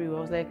to pray. I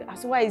was like,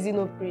 so why is he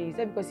not praying? He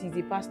said, because he's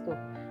a pastor.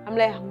 I'm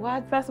like,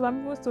 what? First of all,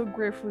 I'm even so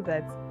grateful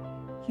that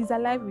he's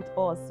alive with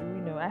us.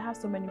 You know, I have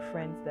so many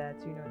friends that,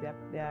 you know,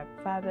 their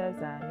fathers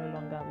are no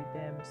longer with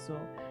them. So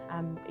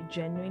I'm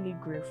genuinely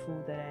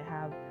grateful that I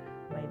have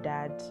my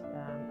dad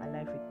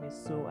alive with me.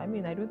 So, I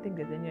mean, I don't think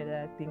there's any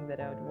other thing that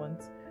I would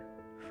want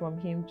from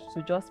him.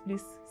 So just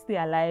please stay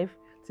alive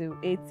till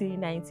 80,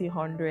 90,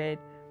 100.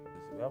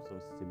 We have some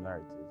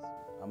similarities.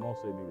 I'm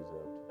also a bit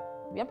reserved.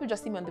 People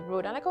just see me on the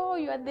road and like, oh,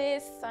 you are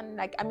this, and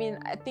like, I mean,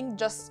 I think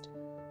just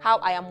how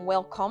I am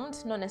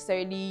welcomed, not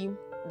necessarily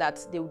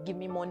that they would give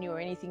me money or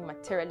anything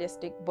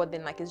materialistic, but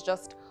then like it's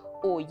just,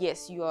 oh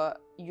yes, you're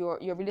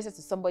related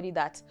to somebody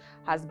that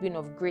has been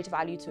of great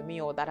value to me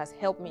or that has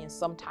helped me in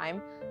some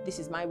time. This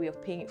is my way of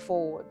paying it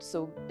forward.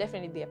 So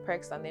definitely there are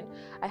perks, and then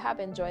I have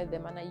enjoyed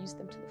them and I use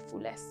them to the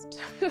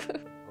fullest.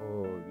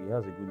 Oh, he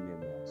has a good name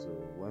now. So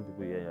when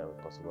people hear you have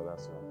a possible that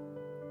song,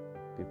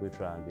 people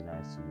try and be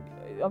nice to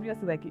you.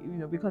 Obviously, like, you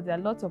know, because there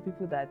are lots of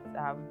people that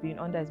have been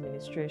under his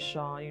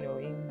administration, you know,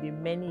 in the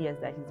many years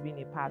that he's been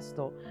a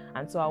pastor.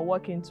 And so I'll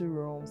walk into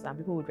rooms and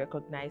people would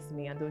recognize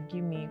me and they'll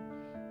give me,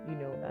 you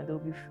know, and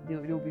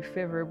they'll be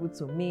favorable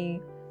to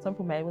me. Some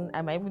people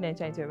I might even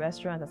enter into a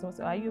restaurant and someone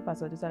say, are you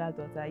Pastor Odutola's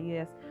daughter?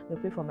 Yes. They'll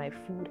pay for my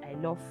food. I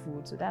love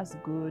food, so that's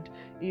good.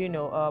 You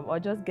know, or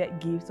just get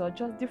gifts or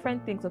just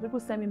different things. So people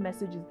send me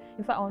messages.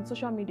 In fact, on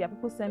social media,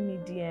 people send me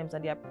DMs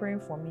and they are praying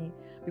for me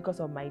because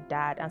of my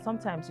dad. And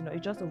sometimes, you know,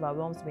 it just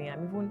overwhelms me.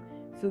 I'm even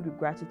filled with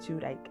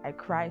gratitude. I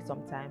cry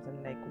sometimes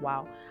and like,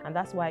 wow. And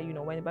that's why, you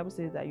know, when the Bible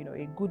says that, you know,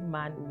 a good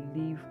man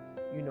will leave,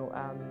 you know,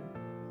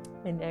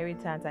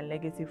 inheritance and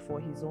legacy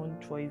for his own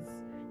choice,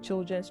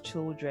 children's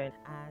children.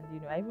 And you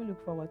know, I even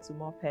look forward to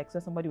more perks. So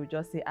somebody would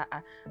just say,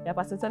 yeah,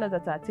 Pastor tell us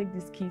that take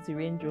this key to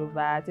Range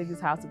Rover, take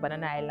this house to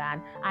Banana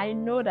Island. I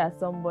know that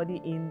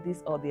somebody in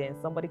this audience,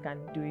 somebody can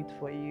do it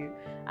for you,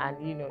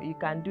 and you know, you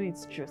can do it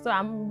true. So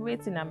I'm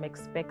waiting, I'm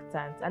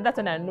expectant, and that's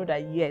when I know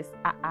that yes,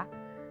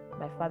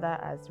 my father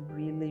has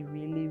really,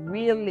 really,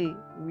 really,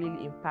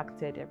 really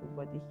impacted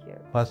everybody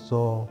here.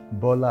 Pastor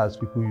Bola, as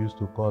people used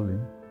to call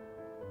him,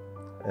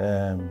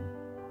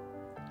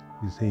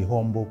 he's a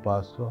humble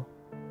pastor,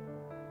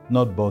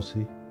 not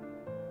bossy,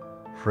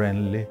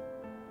 friendly,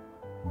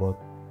 but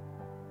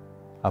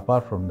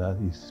apart from that,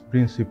 he's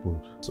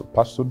principled. So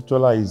Pastor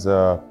Odutola is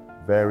a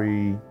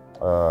very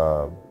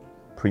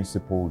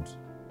principled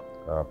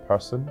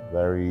person,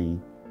 very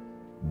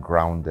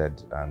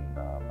grounded, and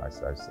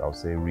I'll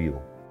say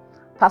real.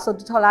 Pastor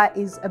Odutola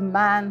is a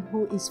man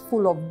who is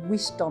full of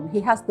wisdom. He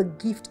has the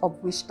gift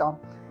of wisdom.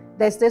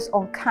 There's this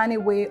uncanny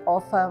way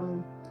of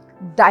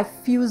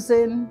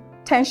diffusing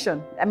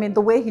tension. I mean, the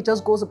way he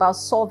just goes about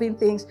solving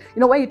things. You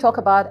know, when you talk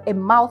about a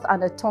mouth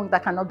and a tongue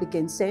that cannot be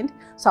gainsaid,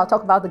 so I'll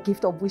talk about the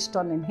gift of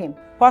wisdom in him.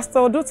 Pastor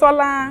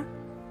Odutola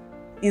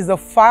is a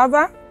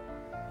father,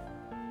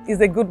 is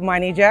a good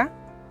manager,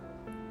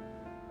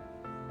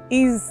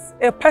 is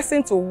a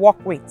person to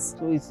work with.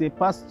 So it's a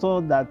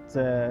pastor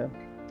that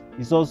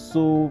is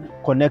also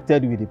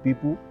connected with the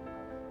people,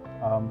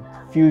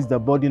 feels the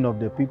burden of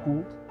the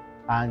people,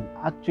 and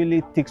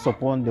actually takes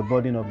upon the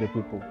burden of the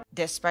people.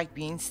 Despite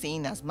being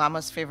seen as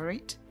Mama's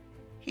favorite,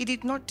 he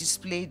did not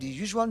display the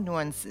usual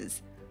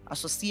nuances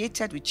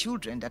associated with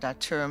children that are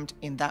termed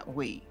in that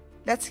way.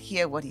 Let's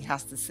hear what he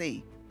has to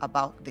say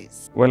about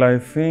this. Well, I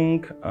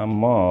think I'm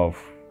more of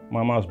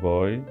Mama's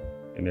boy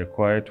in a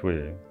quiet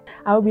way.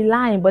 I'll be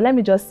lying, but let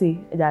me just say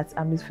that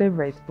I'm his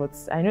favorite, but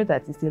I know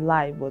that it's a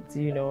lie, but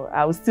you know,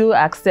 I will still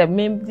accept,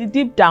 maybe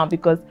deep down,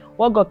 because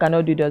what God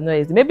cannot do does not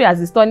exist. Maybe as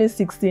he's turning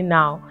 60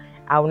 now,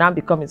 I will now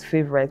become his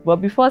favorite. But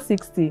before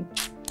 60,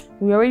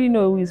 we already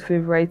know who his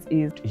favorite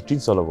is. He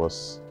treats all of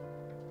us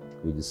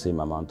with the same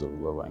amount of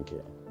love and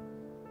care.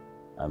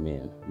 I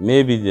mean,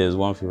 maybe there's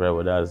one favorite,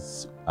 but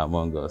that's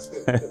among us.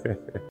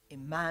 A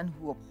man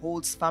who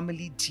upholds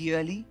family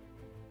dearly,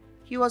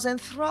 he was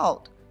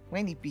enthralled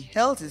when he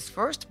beheld his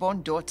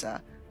firstborn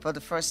daughter for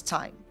the first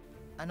time,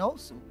 and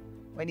also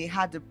when he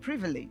had the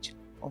privilege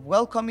of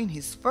welcoming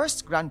his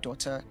first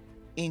granddaughter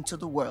into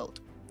the world,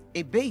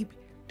 a babe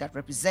that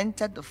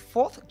represented the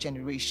 4th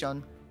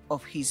generation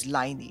of his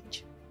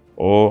lineage.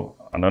 Oh,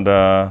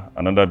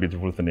 another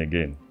beautiful thing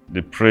again.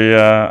 The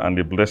prayer and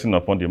the blessing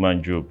upon the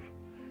man Job,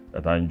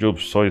 that and Job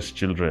saw his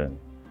children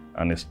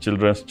and his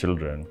children's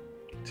children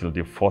till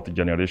the 4th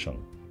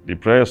generation. The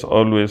prayer is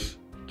always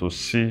to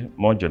see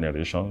more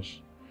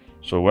generations.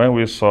 So when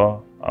we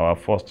saw our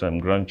first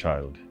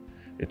grandchild,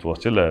 it was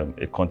still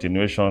a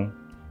continuation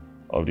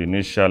of the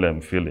initial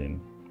feeling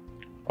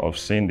of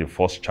seeing the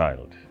first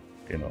child,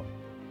 you know.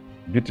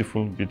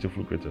 Beautiful,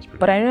 beautiful, great experience.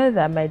 But I know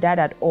that my dad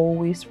had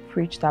always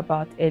preached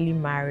about early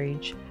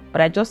marriage,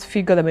 but I just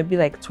figured that maybe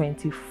like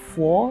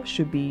 24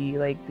 should be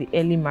like the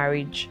early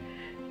marriage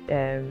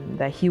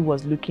that he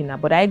was looking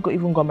at. But I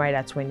even got married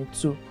at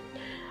 22.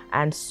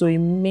 And so it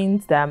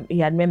means that he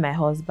had met my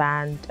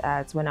husband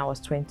when I was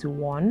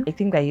 21. I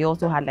think that he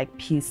also had like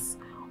peace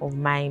of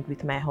mind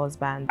with my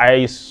husband.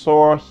 I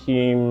saw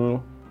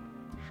him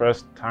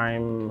first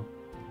time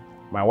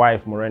My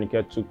wife,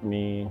 Morenike, took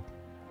me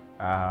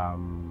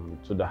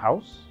to the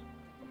house.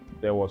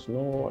 There was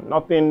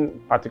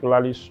nothing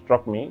particularly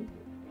struck me.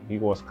 He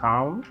was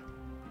calm,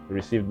 he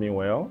received me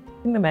well.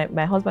 I think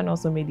my husband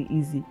also made it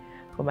easy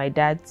for my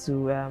dad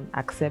to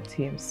accept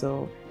him.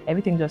 So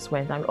everything just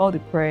went. And all the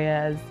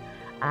prayers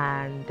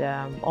and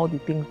all the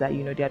things that,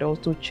 they had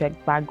also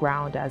checked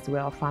background as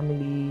well,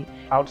 family.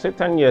 I would say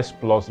 10 years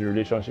plus, the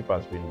relationship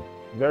has been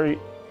very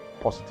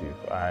positive.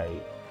 I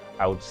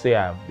would say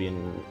I've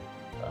been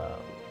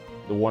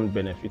the one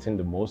benefiting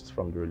the most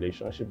from the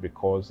relationship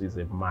because he's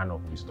a man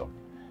of wisdom.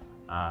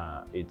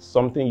 It's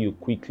something you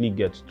quickly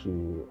get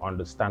to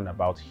understand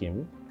about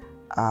him.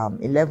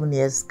 11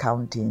 years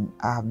counting,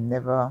 I have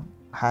never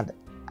had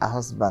a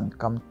husband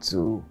come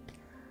to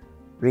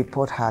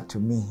report her to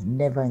me,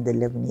 never in the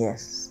 11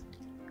 years.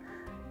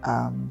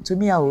 To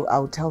me, I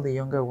will tell the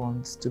younger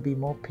ones to be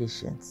more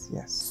patient,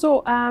 yes.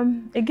 So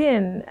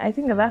again, I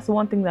think that's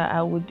one thing that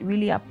I would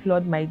really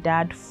applaud my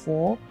dad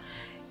for.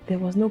 There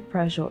was no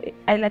pressure.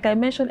 Like I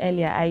mentioned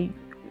earlier, I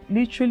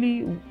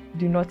literally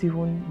do not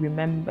even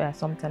remember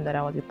sometime that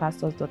I was a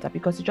pastor's daughter,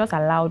 because it just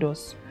allowed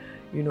us,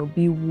 be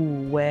who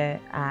we were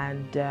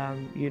and,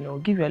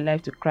 give your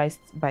life to Christ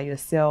by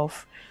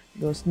yourself.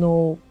 There was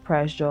no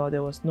pressure.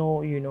 There was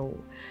no,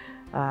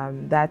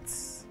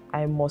 that's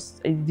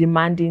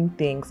demanding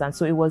things. And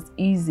so it was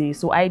easy.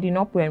 So I did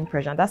not put any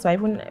pressure. And that's why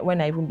even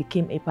when I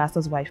became a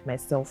pastor's wife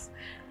myself,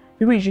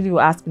 people usually will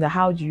ask me,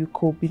 how do you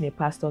cope being a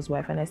pastor's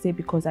wife? And I say,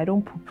 because I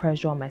don't put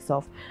pressure on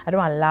myself. I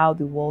don't allow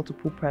the world to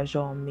put pressure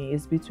on me.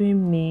 It's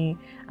between me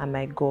and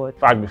my God. In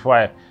fact, before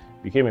I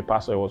became a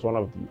pastor, it was one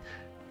of the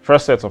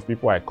first sets of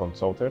people I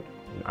consulted.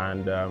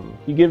 And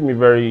he gave me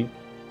very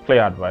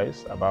clear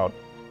advice about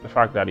the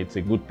fact that it's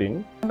a good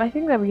thing. I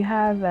think that we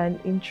have an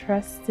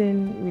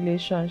interesting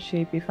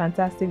relationship, a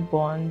fantastic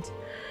bond.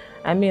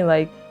 I mean,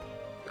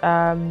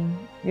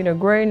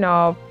 growing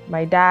up,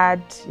 my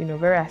dad,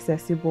 very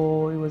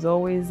accessible. He was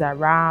always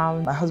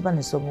around. My husband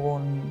is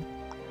someone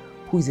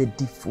who is a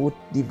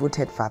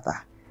devoted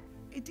father.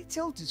 A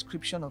detailed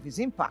description of his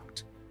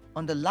impact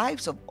on the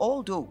lives of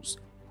all those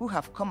who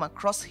have come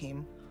across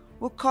him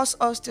will cause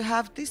us to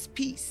have this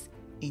piece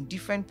in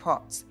different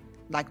parts,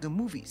 like the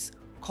movies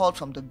called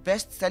from the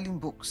best-selling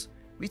books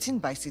written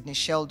by Sidney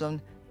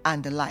Sheldon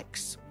and the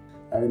likes.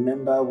 I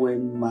remember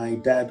when my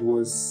dad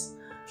was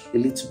a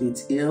little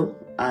bit ill,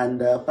 and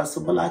Pastor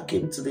Bola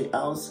came to the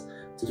house,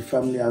 to the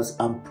family house,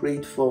 and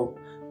prayed for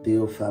the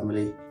whole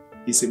family.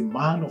 He's a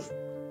man of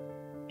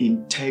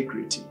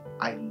integrity.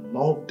 I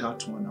love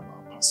that one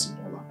about Pastor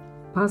Bola.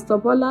 Pastor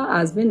Bola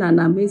has been an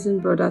amazing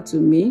brother to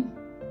me.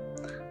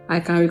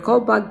 I can recall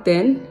back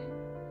then,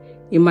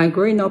 in my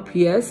growing up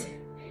years,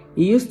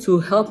 he used to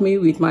help me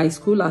with my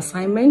school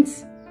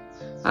assignments.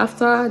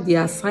 After the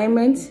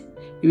assignment,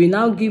 he will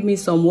now give me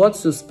some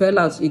words to spell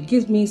out. He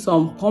gives me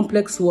some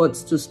complex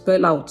words to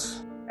spell out.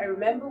 I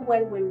remember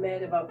when we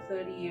met about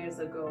 30 years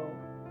ago,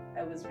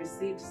 I was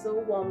received so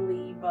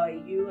warmly by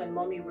you and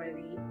Mommy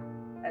Reddy,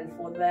 and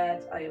for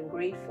that I am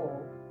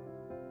grateful.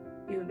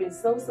 You've been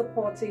so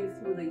supportive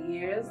through the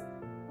years,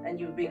 and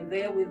you've been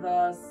there with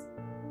us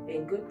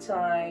in good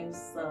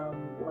times,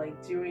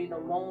 like during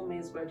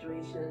Mommy's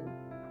graduation,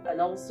 and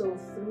also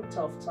through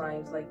tough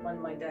times, like when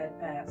my dad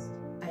passed.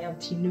 I am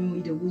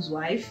Tinu Idewu's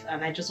wife,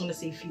 and I just want to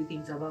say a few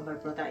things about my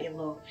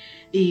brother-in-law.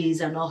 He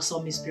is an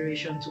awesome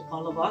inspiration to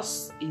all of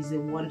us. He's a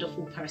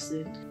wonderful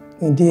person.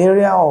 In the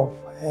area of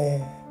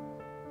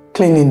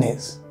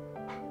cleanliness,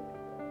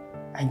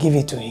 I give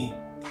it to him.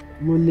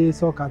 Mole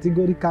so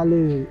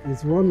categorically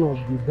is one of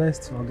the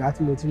best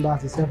Ogati Motimba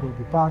himself of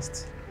the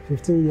past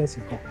 15 years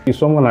ago. He's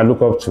someone I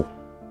look up to.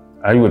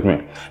 Are you with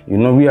me?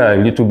 We are a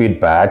little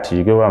bit bad.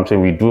 You get what I'm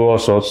saying? We do all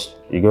sorts.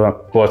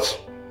 But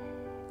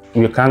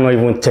you cannot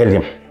even tell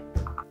him.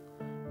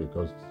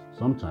 Because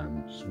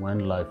sometimes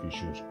when life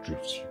issues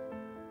drifts you,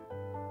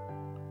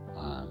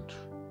 and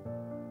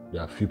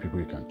there are few people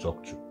you can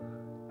talk to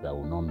that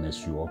will not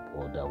mess you up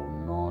or that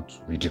will not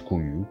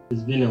ridicule you.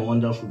 He's been a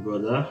wonderful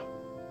brother,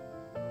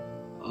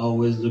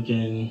 always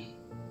looking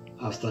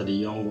after the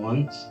young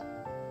ones.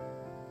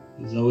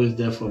 He's always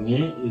there for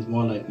me. He's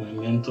more like my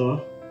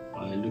mentor.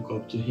 I look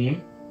up to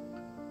him.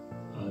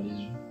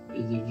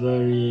 He's a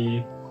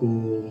very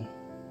cool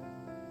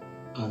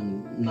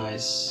and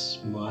nice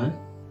man.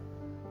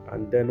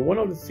 And then one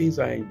of the things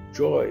I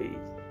enjoy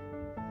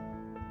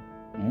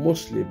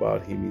mostly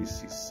about him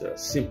is his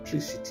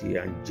simplicity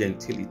and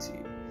gentility,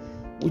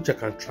 which I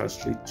can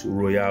translate to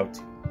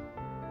royalty.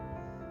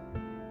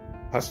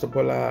 Pastor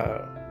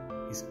Bola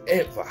is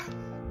ever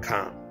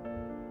calm.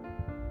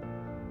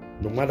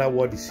 No matter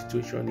what the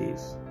situation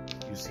is,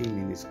 you see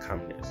him in his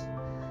calmness.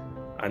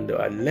 And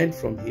I learned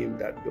from him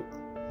that, look,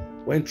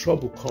 when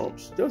trouble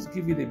comes, just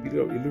give it a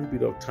little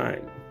bit of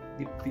time.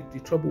 The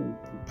trouble will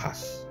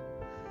pass.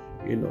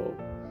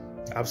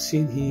 I've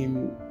seen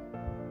him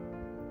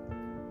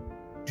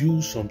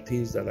do some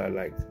things that are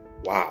like,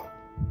 wow,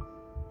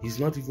 he's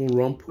not even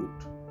rumpled.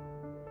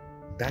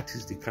 That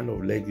is the kind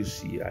of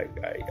legacy I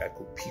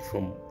could pick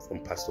from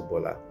Pastor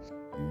Bola.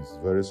 He's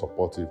very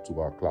supportive to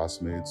our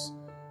classmates.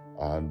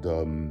 And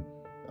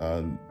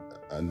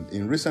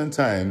in recent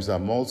times,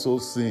 I'm also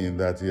seeing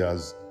that he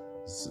has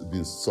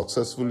been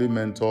successfully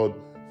mentored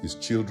his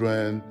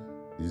children,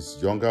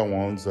 his younger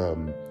ones,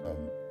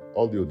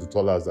 all the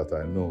Odutolas that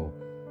I know.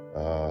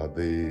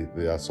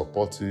 They are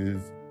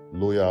supportive,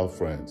 loyal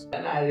friends.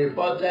 And I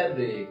reported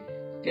the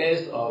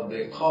case of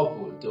the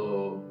couple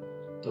to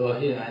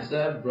him. I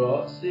said,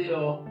 bro, see,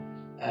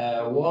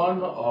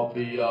 one of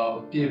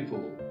your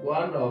people,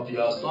 one of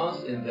your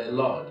sons in the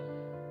Lord,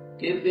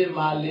 keeping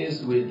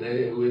malice with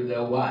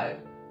the wife.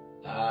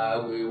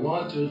 We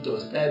want you to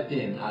step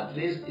in. At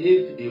least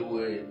if he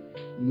will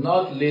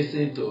not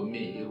listen to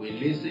me, he will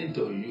listen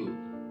to you,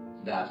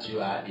 that you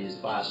are his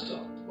pastor.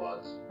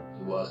 But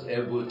he was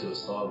able to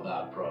solve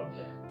that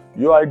problem.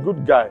 You are a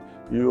good guy.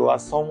 You are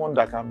someone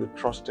that can be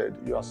trusted.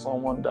 You are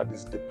someone that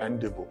is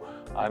dependable.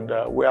 And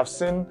we have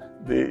seen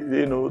the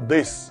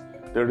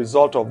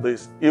result of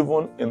this,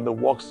 even in the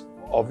works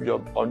of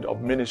your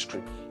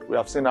ministry. We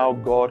have seen how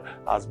God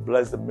has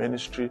blessed the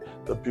ministry,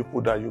 the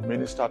people that you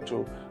minister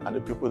to, and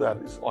the people that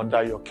is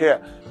under your care.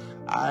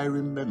 I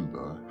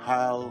remember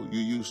how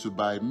you used to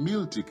buy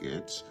meal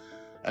tickets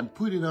and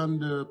put it on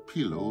the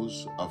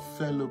pillows of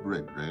fellow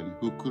brethren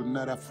who could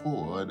not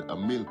afford a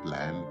meal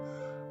plan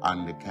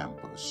on the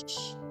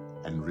campus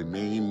and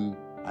remain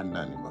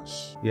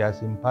anonymous. He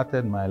has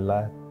impacted my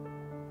life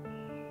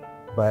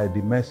by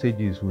the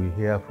messages we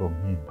hear from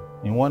him.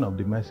 In one of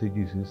the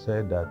messages, he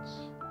said that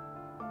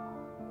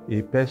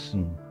a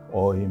person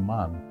or a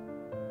man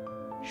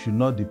should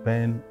not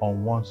depend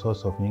on one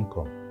source of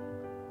income.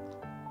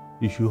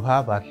 He should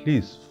have at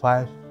least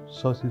 5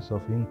 sources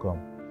of income.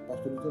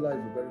 Pastor Odutola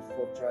is a very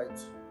forthright,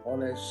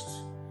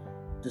 honest,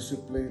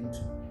 disciplined,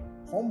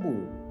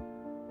 humble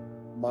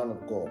man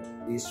of God.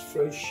 His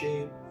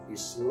friendship,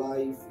 his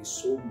life is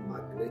so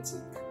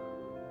magnetic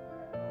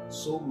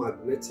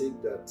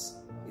that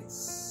it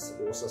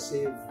was as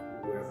if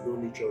we have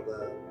known each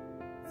other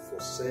for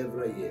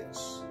several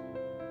years.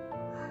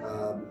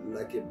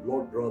 Like a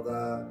blood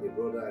brother, a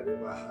brother I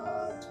never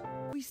had.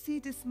 We see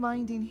this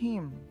mind in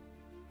him,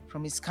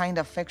 from his kind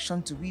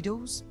affection to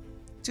widows,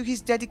 to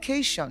his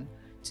dedication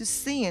to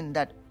seeing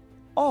that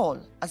all,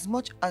 as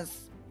much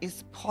as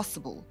is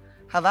possible,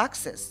 have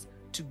access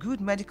to good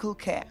medical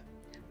care,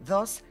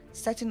 thus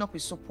setting up a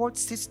support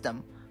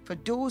system for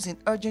those in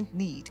urgent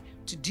need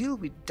to deal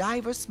with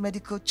diverse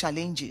medical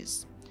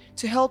challenges,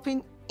 to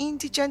helping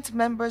indigent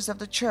members of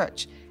the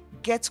church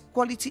get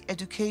quality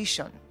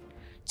education,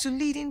 to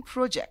leading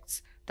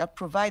projects that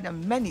provide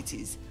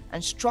amenities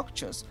and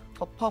structures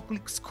for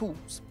public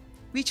schools,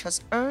 which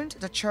has earned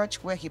the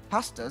church where he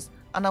pastors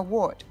an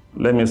award.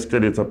 Let me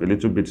scale it up a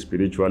little bit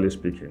spiritually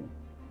speaking.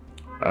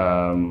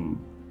 The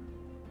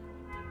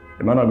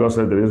man of God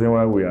said the reason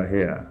why we are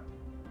here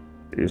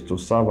is to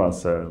serve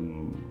as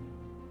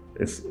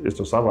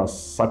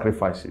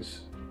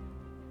sacrifices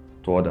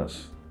to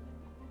others.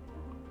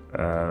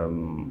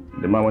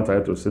 The man went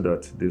ahead to say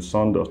that the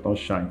sun does not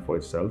shine for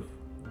itself,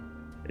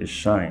 it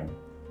shines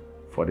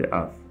for the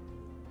earth.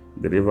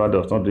 The river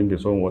does not drink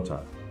its own water,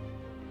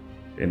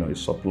 it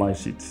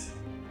supplies it.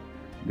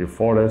 The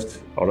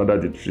forest, or rather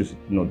the trees,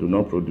 do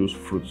not produce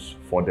fruits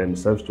for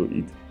themselves to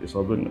eat. It's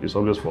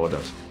always for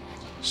others.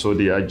 So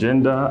the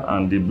agenda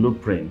and the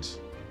blueprint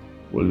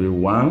will be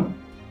 1,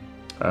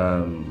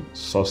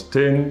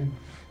 sustain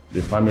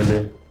the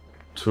family,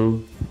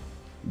 2,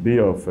 be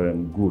of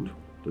good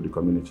to the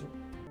community.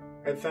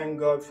 I thank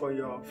God for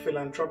your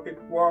philanthropic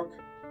work,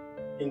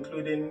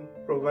 including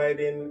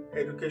providing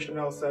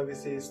educational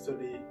services to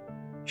the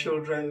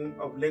children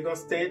of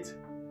Lagos State,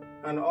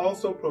 and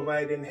also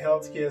providing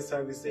healthcare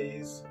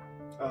services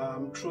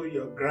through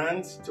your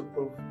grants to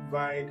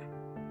provide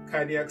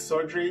cardiac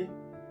surgery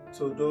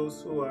to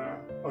those who are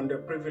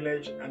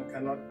underprivileged and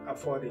cannot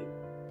afford it.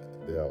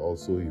 They are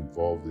also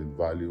involved in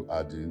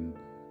value-adding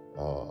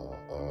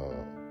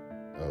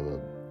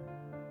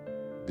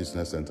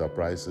business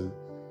enterprises,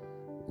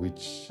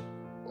 which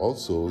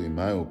also, in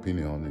my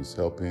opinion, is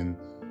helping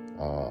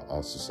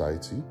our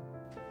society.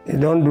 They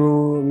don't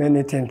do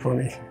many things for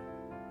me,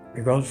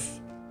 because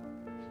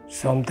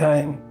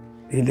sometimes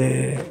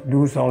they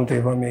do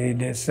something for me,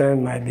 they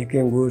send my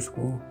pikin go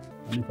school.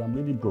 And if I'm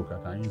really broke, I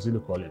can easily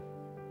call him.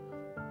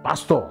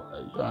 Pastor,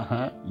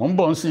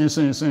 Mumbo, sing.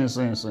 Sure,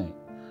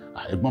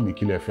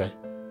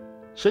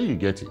 you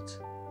get it.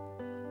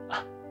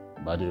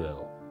 But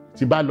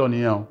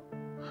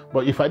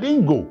if I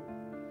didn't go,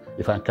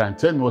 if I can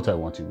tell me what I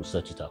want, he will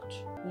search it out.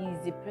 He's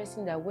the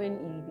person that when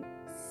he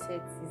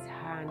sets his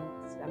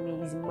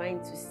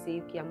mind to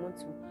say, okay, I want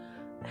to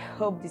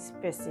help this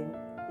person,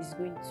 is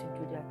going to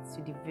do that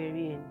to the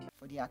very end.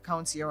 For the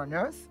accounts here on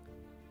earth,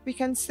 we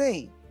can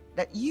say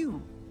that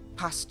you,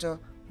 Pastor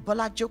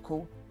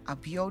Bolajoko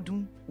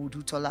Abiodun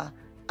Odutola,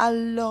 are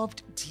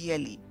loved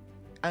dearly,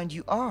 and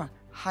you are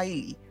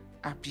highly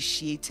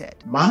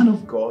appreciated. Man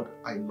of God,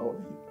 I love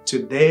you.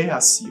 Today,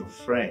 as your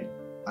friend,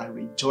 I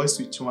rejoice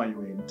with you and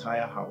your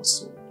entire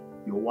household,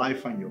 your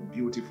wife and your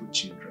beautiful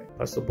children.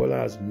 Pastor Bola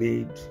has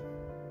made,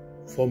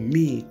 for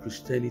me,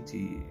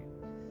 Christianity,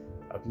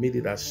 I've made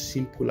it as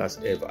simple as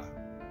ever.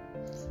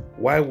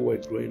 While we were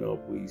growing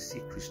up, we see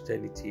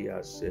Christianity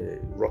as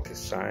rocket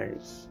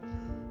science.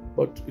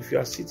 But if you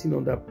are sitting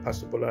under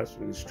Pastor Bola's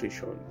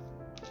illustration,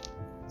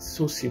 it's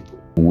so simple.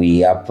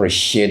 We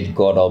appreciate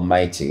God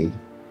Almighty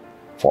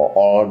for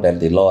all that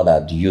the Lord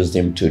had used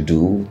him to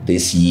do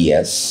these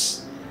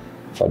years,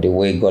 for the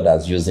way God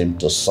has used him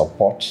to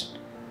support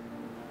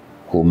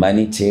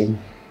humanity,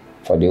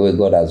 for the way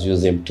God has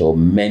used him to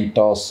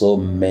mentor so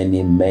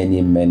many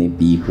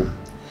people,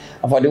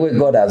 and for the way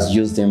God has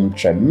used him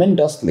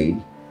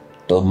tremendously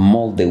to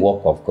mold the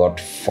work of God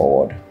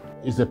forward.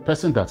 He's a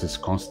person that is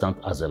constant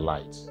as a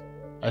light.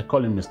 I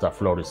call him Mr.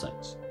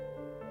 Fluorescent.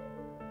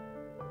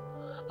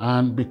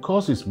 And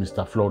because he's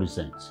Mr.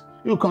 Fluorescent,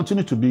 he will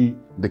continue to be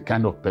the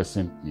kind of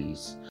person he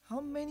is.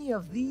 How many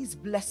of these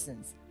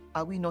blessings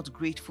are we not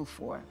grateful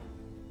for?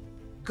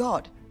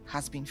 God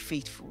has been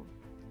faithful.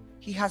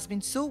 He has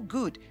been so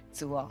good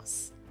to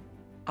us.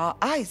 Our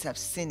eyes have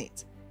seen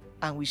it,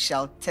 and we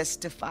shall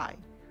testify.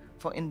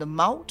 For in the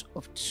mouth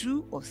of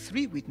 2 or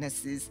 3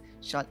 witnesses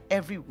shall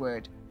every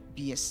word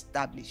be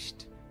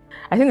established.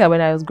 I think that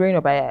when I was growing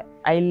up,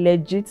 I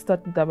legit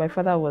thought that my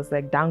father was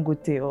like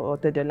Dangote or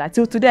Tedola.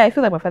 Till today, I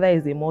feel like my father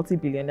is a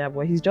multi-billionaire,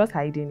 but he's just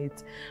hiding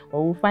it.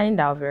 But we'll find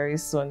out very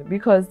soon,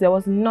 because there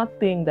was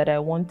nothing that I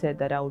wanted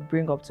that I would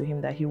bring up to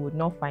him that he would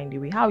not find a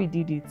way. How he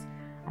did it,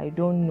 I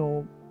don't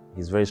know.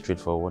 He's very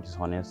straightforward, he's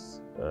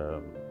honest.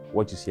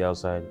 What you see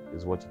outside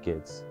is what you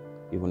get,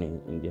 even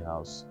in the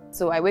house.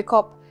 So I wake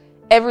up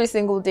every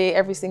single day,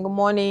 every single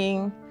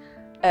morning,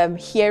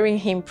 hearing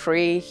him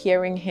pray,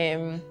 hearing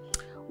him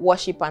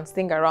worship and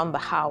sing around the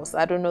house.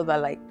 I don't know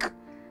that, like,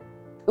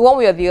 one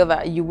way or the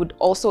other, you would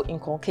also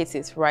inculcate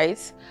it, right?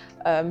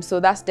 So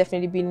that's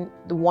definitely been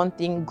the one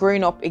thing.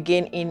 Growing up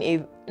again in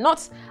a,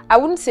 not, I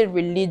wouldn't say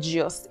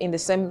religious in the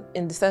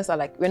sense that,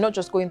 like, we're not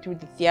just going through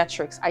the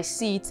theatrics. I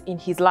see it in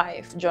his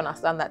life. Do you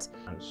understand that?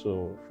 And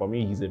so for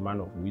me, he's a man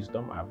of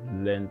wisdom. I've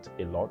learned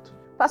a lot.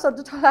 Pastor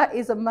Dutola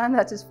is a man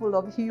that is full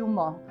of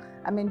humor.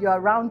 I mean, you're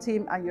around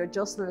him and you're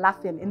just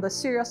laughing in the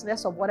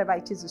seriousness of whatever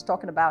it is he's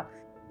talking about.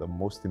 The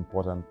most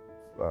important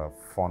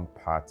fun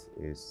part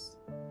is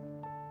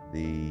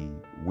the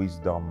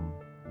wisdom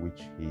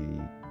which he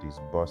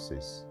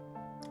disburses,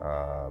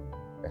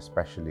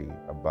 especially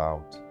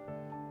about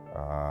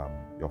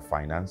your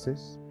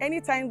finances.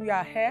 Anytime we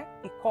are here,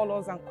 he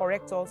calls us and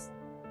corrects us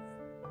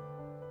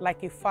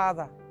like a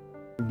father.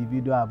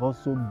 Individuals have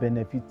also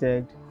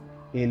benefited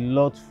a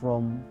lot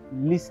from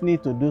listening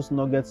to those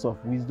nuggets of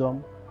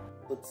wisdom.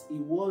 But he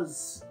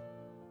was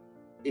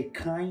a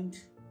kind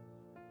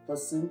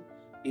person,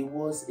 he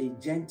was a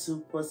gentle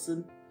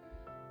person,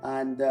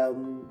 and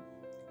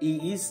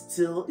he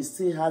still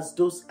has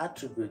those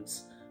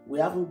attributes. I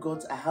haven't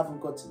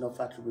got enough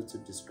attributes to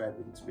describe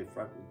him, to be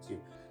frank with you.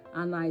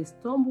 And I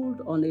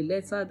stumbled on a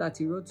letter that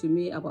he wrote to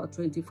me about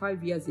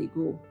 25 years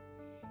ago.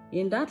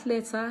 In that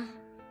letter,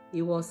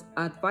 he was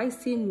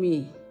advising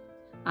me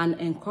and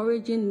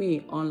encouraging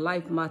me on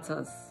life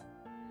matters.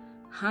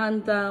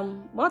 And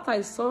what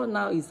I saw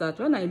now is that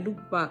when I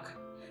look back,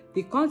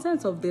 the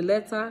content of the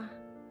letter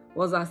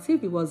was as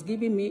if he was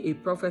giving me a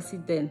prophecy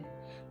then,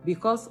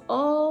 because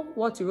all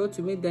what he wrote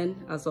to me then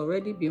has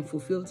already been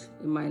fulfilled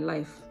in my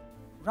life.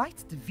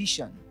 Write the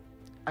vision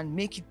and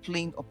make it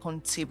plain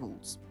upon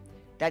tables,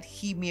 that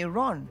he may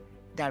run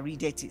that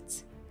readeth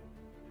it.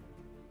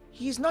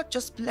 He is not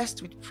just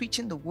blessed with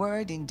preaching the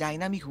word in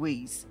dynamic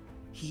ways,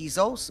 he is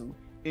also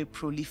a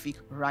prolific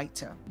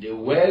writer. The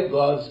way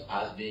God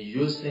has been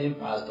using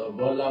Pastor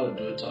Bola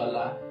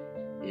Odutola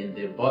in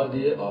the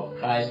body of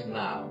Christ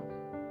now,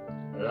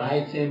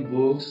 writing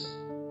books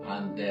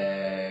and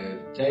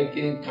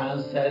taking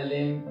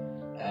counseling,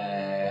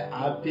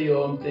 happy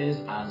home things,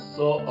 and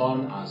so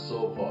on and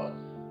so forth.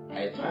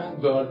 I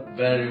thank God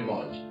very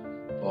much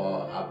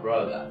for our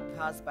brother. He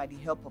has, by the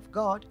help of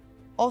God,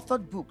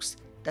 authored books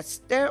that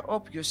stir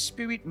up your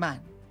spirit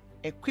man,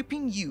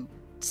 equipping you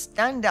to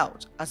stand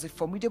out as a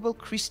formidable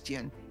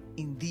Christian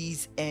in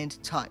these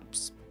end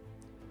times.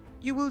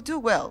 You will do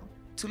well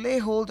to lay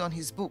hold on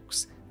his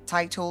books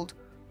titled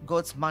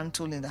God's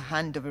Mantle in the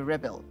Hand of a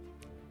Rebel,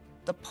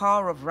 The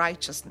Power of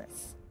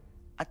Righteousness,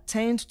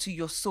 Attend to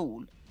Your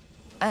Soul,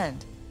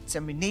 and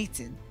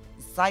Terminating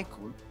the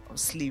Cycle of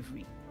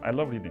Slavery. I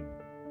love reading.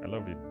 I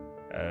love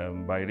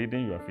reading. By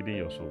reading, you are feeding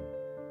your soul.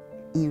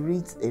 He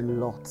reads a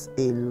lot,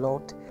 a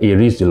lot. He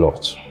reads a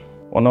lot.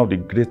 One of the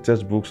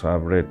greatest books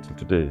I've read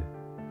today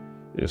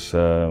is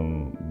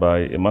by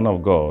a man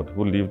of God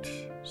who lived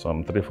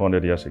some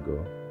 300 years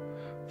ago,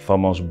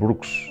 Thomas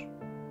Brooks.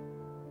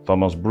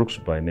 Thomas Brooks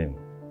by name.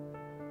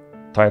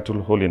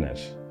 Titled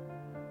Holiness,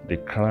 the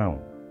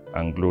Crown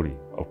and Glory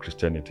of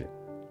Christianity.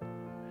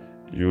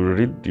 You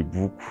read the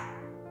book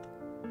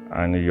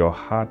and your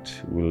heart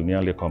will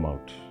nearly come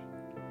out.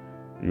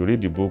 You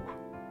read the book,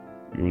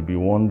 you will be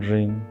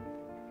wondering,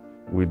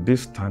 with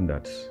these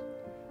standards,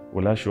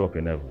 will I show up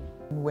in heaven?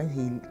 When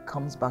he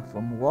comes back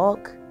from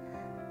work,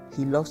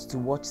 he loves to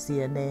watch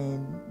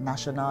CNN,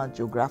 National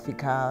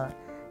Geographic.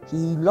 He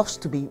loves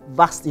to be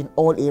vast in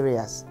all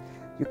areas.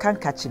 You can't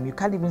catch him. You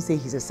can't even say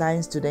he's a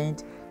science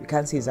student. You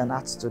can't say he's an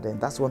art student.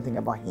 That's one thing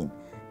about him.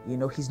 You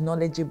know, he's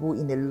knowledgeable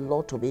in a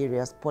lot of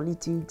areas,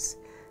 politics,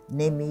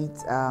 name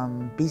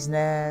it,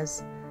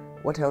 business,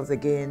 what else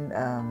again,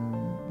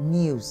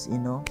 news, you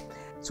know.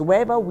 So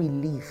wherever we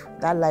live,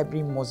 that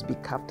library must be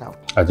carved out.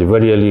 At a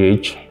very early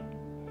age,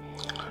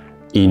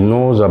 he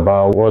knows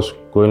about what's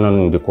going on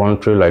in the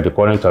country, like the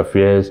current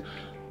affairs,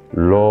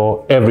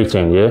 law,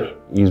 everything, yeah?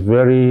 He's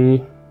very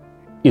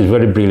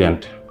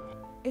brilliant.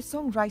 A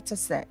songwriter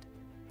said,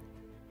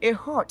 "A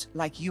heart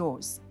like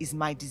yours is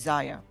my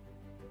desire.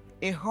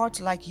 A heart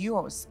like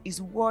yours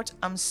is what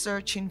I'm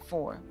searching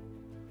for.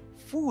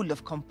 Full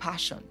of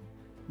compassion,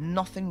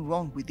 nothing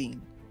wrong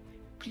within.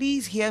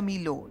 Please hear me,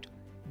 Lord.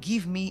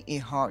 Give me a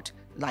heart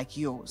like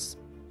yours."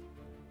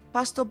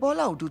 Pastor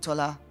Bola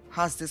Odutola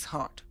has this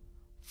heart,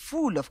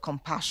 full of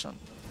compassion,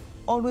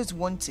 always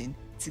wanting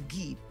to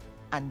give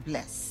and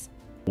bless.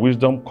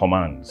 Wisdom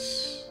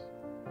commands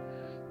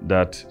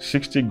that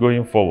 60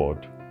 going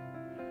forward,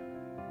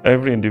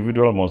 every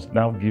individual must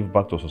now give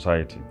back to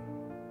society.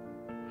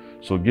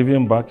 So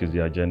giving back is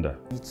the agenda.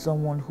 It's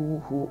someone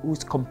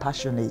who's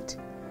compassionate,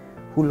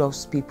 who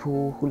loves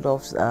people, who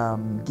loves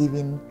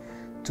giving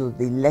to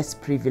the less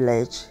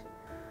privileged.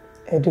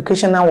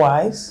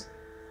 Educational-wise,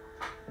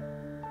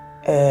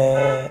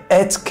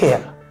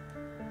 healthcare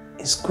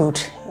is good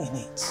in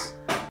it.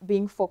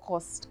 Being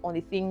focused on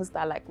the things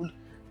that like would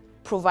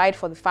provide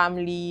for the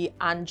family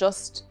and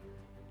just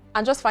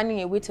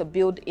finding a way to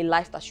build a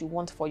life that you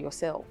want for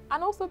yourself.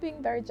 And also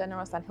being very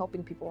generous and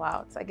helping people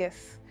out. I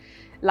guess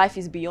life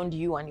is beyond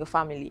you and your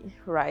family,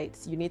 right?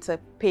 You need to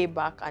pay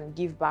back and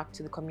give back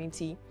to the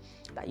community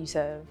that you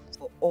serve.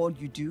 For all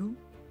you do,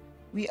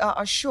 we are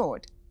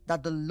assured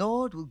that the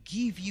Lord will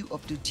give you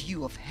of the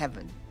dew of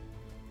heaven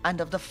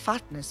and of the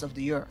fatness of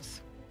the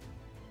earth.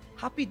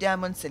 Happy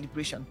Diamond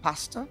Celebration,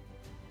 Pastor.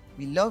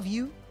 We love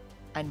you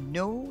and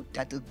know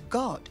that the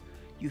God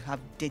you have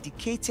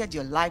dedicated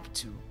your life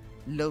to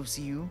loves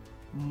you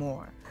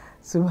more.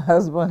 So my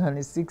husband on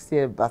his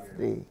 6th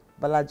birthday,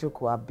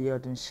 Balajoko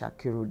Abiodun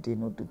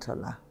Shakirudin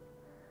Odutola.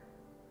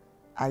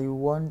 I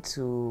want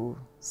to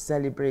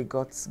celebrate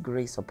God's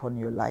grace upon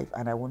your life,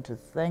 and I want to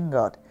thank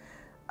God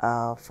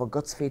for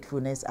God's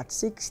faithfulness at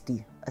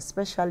 60,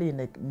 especially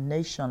in a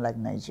nation like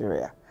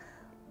Nigeria.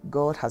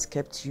 God has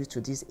kept you to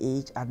this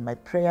age, and my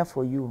prayer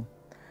for you,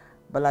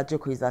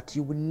 Balajoko, is that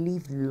you will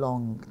live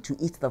long to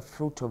eat the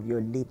fruit of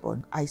your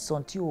labor. I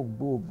santi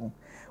ogbogun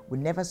will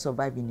never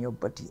survive in your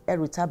body.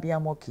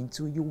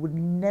 You will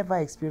never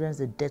experience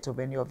the death of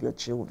any of your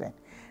children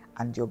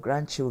and your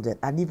grandchildren,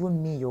 and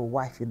even me, your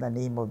wife, in the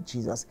name of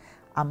Jesus.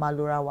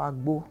 Amalora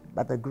Wagbo,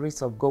 by the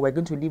grace of God, we're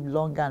going to live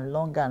longer and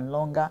longer and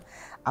longer,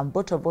 and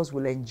both of us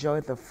will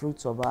enjoy the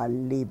fruits of our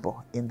labor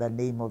in the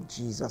name of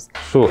Jesus.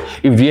 So,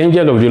 if the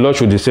angel of the Lord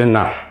should descend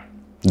now,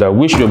 that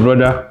wish your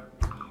brother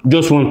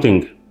just one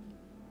thing,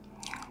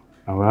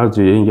 I will ask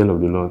the angel of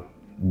the Lord,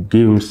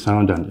 give him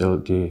sound and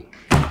healthy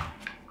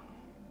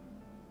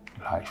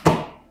life,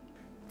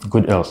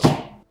 good health.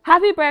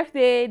 Happy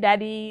birthday,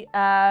 Daddy.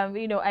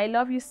 You know, I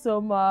love you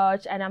so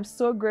much, and I'm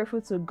so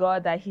grateful to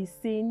God that He's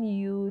seen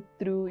you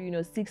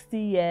through, 60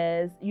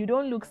 years. You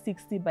don't look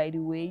 60, by the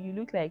way. You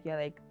look like you're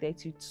like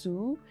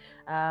 32.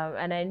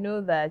 And I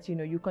know that,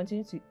 you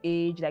continue to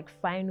age like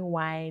fine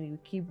wine. You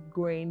keep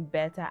growing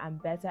better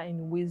and better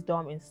in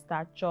wisdom, in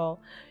stature.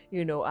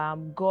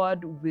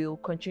 God will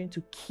continue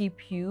to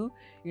keep you.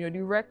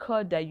 The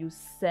record that you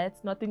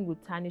set, nothing will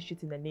tarnish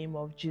it in the name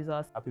of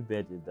Jesus. Happy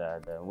birthday,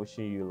 Dad. I'm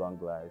wishing you long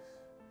life,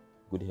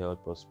 good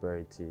health,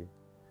 prosperity.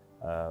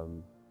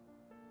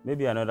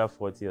 Maybe another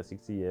 40 or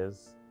 60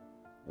 years.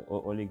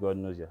 Only God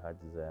knows your heart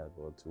desire,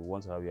 but we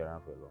want to have you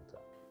around for a long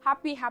time.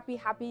 Happy, happy,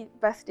 happy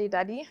birthday,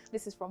 Daddy.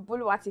 This is from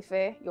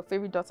Buluwatife, your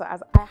favorite daughter,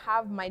 as I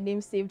have my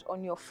name saved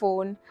on your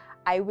phone.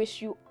 I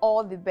wish you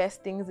all the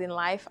best things in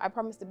life. I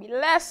promise to be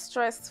less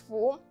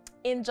stressful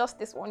in just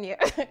this 1 year,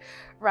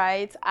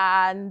 right?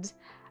 And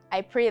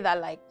I pray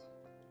that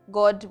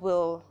God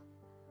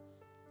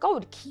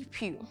would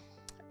keep you,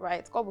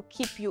 right? God will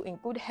keep you in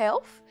good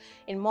health,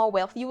 in more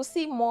wealth. You will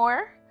see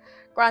more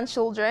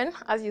grandchildren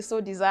as you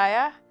so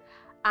desire,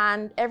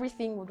 and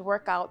everything would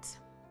work out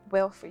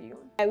well for you.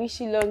 I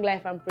wish you long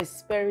life and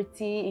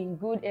prosperity, in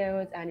good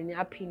health and in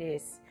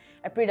happiness.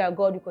 I pray that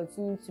God will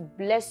continue to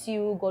bless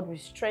you, God will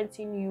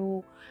strengthen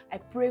you. I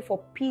pray for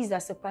peace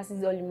that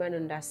surpasses all human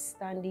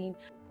understanding.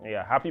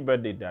 Yeah, happy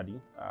birthday,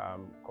 Daddy.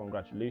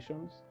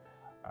 Congratulations.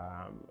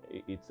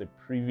 It's a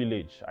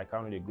privilege. I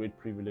count it a great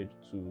privilege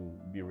to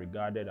be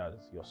regarded as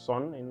your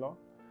son-in-law.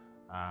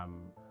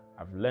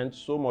 I've learned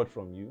so much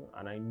from you,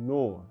 and I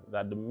know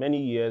that the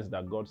many years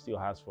that God still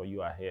has for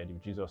you ahead,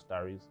 if Jesus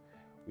tarries,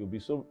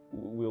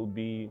 will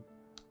be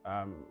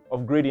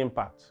of great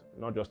impact,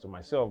 not just to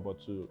myself, but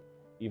to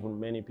even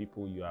many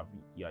people you are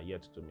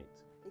yet to meet.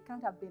 It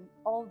can't have been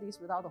all this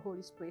without the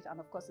Holy Spirit and,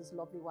 of course, his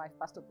lovely wife,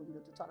 Pastor Bola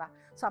Odutola.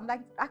 So I'm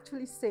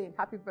actually saying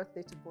happy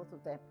birthday to both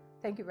of them.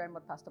 Thank you very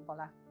much, Pastor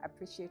Bola. I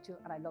appreciate you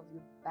and I love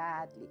you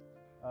badly.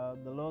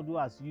 The Lord who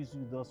has used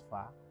you thus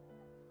far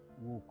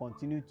will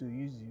continue to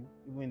use you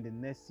even in the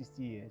next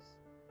 60 years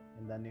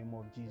in the name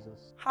of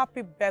Jesus.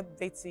 Happy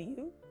birthday to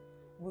you.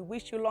 We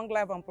wish you long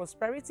life and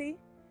prosperity,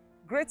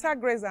 greater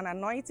grace and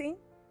anointing.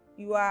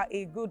 You are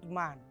a good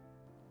man.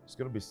 It's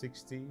going to be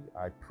 60.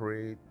 I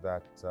pray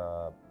that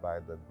by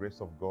the grace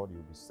of God,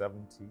 you'll be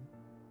 70,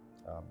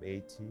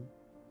 80,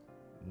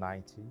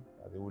 90.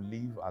 They will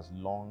live as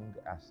long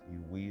as he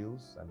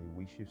wills and he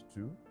wishes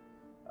to.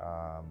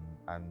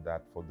 And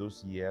that for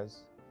those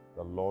years,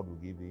 the Lord will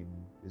give him,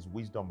 his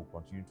wisdom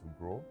will continue to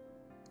grow.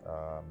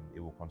 It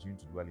will continue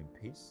to dwell in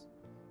peace.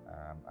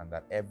 And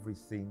that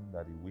everything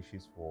that he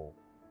wishes for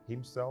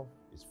himself,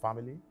 his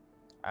family,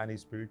 and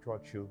his spiritual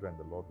children,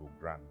 the Lord will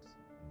grant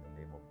in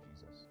the name of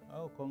Jesus.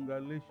 Oh,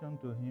 congratulations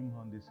to him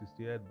on the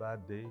 68th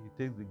birthday. It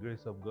takes the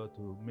grace of God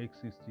to make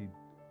 60,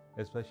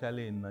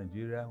 especially in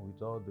Nigeria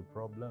with all the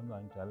problems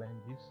and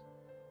challenges.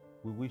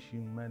 We wish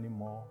him many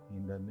more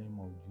in the name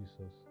of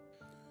Jesus.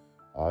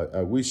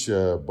 I wish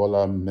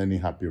Bola many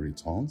happy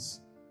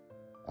returns.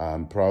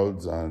 I'm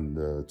proud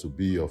and to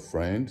be your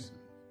friend,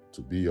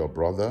 to be your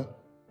brother.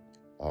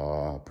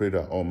 Pray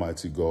that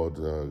Almighty God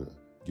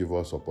give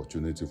us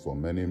opportunity for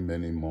many,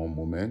 many more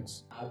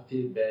moments.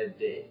 Happy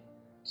birthday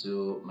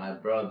to my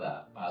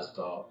brother,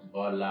 Pastor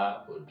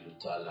Bola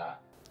Odutola.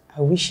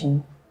 I wish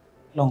him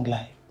long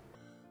life.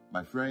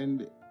 My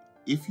friend,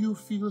 if you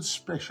feel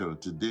special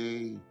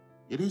today,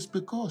 it is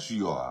because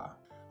you are.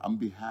 On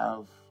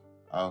behalf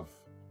of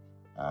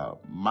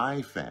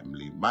my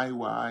family, my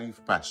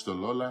wife, Pastor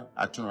Lola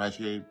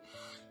Atunrashe,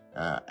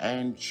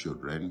 and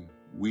children,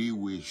 we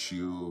wish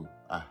you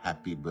a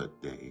happy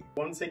birthday.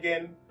 Once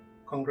again,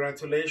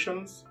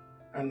 congratulations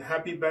and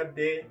happy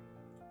birthday.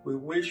 We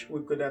wish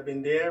we could have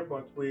been there,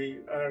 but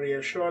we are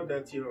reassured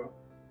that you're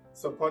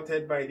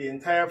supported by the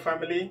entire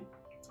family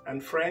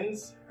and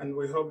friends, and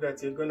we hope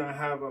that you're going to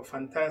have a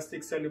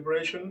fantastic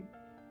celebration,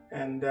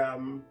 and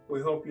we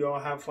hope you all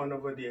have fun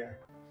over there.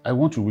 I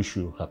want to wish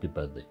you happy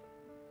birthday.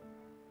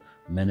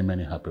 Many,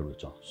 many happy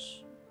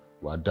returns.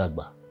 Wa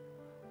dàgbà,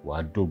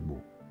 wa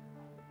dògbò,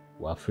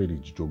 wa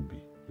fèrèjì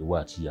jòbí, ìwọ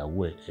àti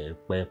ìyàwó ẹ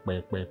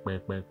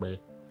pẹ́.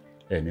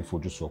 Ẹ ní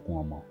fojú sọkún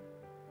ọmọ.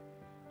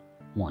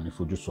 Wọ́n ní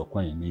fojú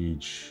sọkún ẹ̀yin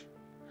méjì.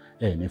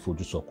 Ẹ ní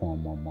fojú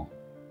sọkún ọmọ.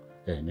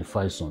 Ẹ ní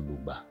fàìsàn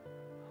lùgbà.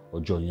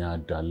 Ọjọ́ yẹn á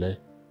dalẹ́.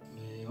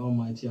 May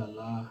Almighty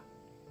Allah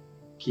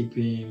keep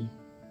him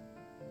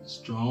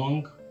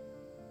strong,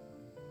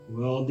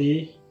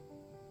 wealthy,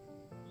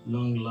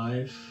 long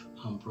life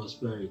and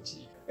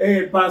prosperity.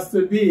 Hey,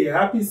 Pastor B,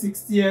 happy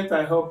 60th.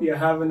 I hope you're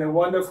having a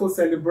wonderful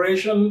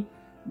celebration.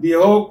 The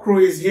whole crew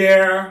is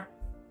here.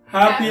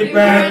 Happy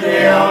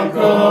birthday,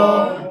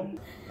 Uncle.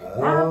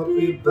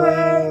 Happy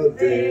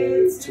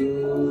birthday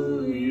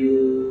to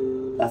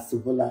you. Pastor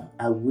Bola,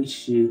 I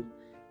wish you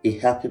a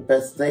happy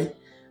birthday,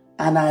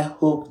 and I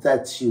hope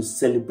that you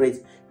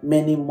celebrate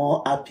many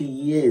more happy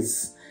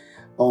years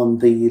on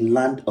the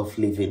land of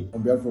living.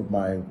 On behalf of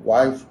my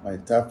wife, my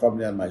entire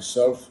family, and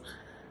myself,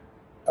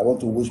 I want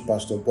to wish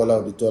Pastor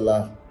Bola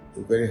Odutola a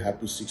very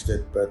happy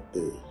 60th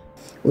birthday.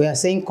 We are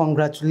saying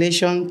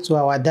congratulations to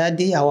our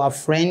daddy, our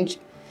friend,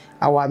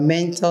 our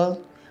mentor,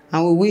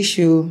 and we wish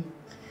you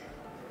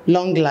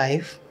long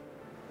life,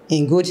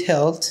 in good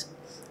health,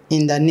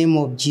 in the name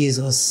of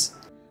Jesus.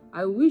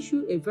 I wish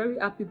you a very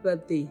happy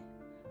birthday,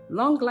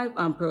 long life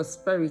and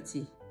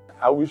prosperity.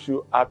 I wish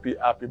you happy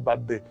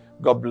birthday.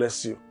 God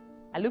bless you.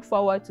 I look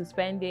forward to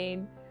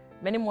spending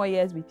many more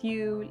years with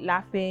you,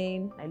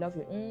 laughing. I love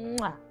you.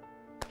 Mwah.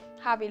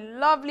 Have a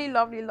lovely,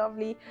 lovely,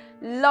 lovely,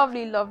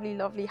 lovely, lovely,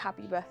 lovely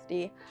happy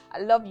birthday. I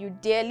love you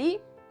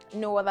dearly.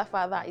 No other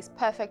father is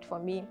perfect for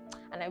me,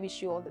 and I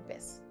wish you all the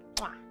best.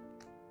 Mwah.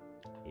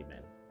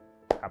 Amen.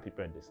 Happy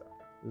birthday, sir.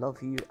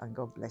 Love you and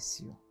God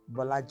bless you.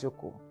 Bola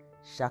Joko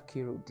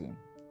Shakiruddin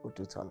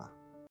Odutola.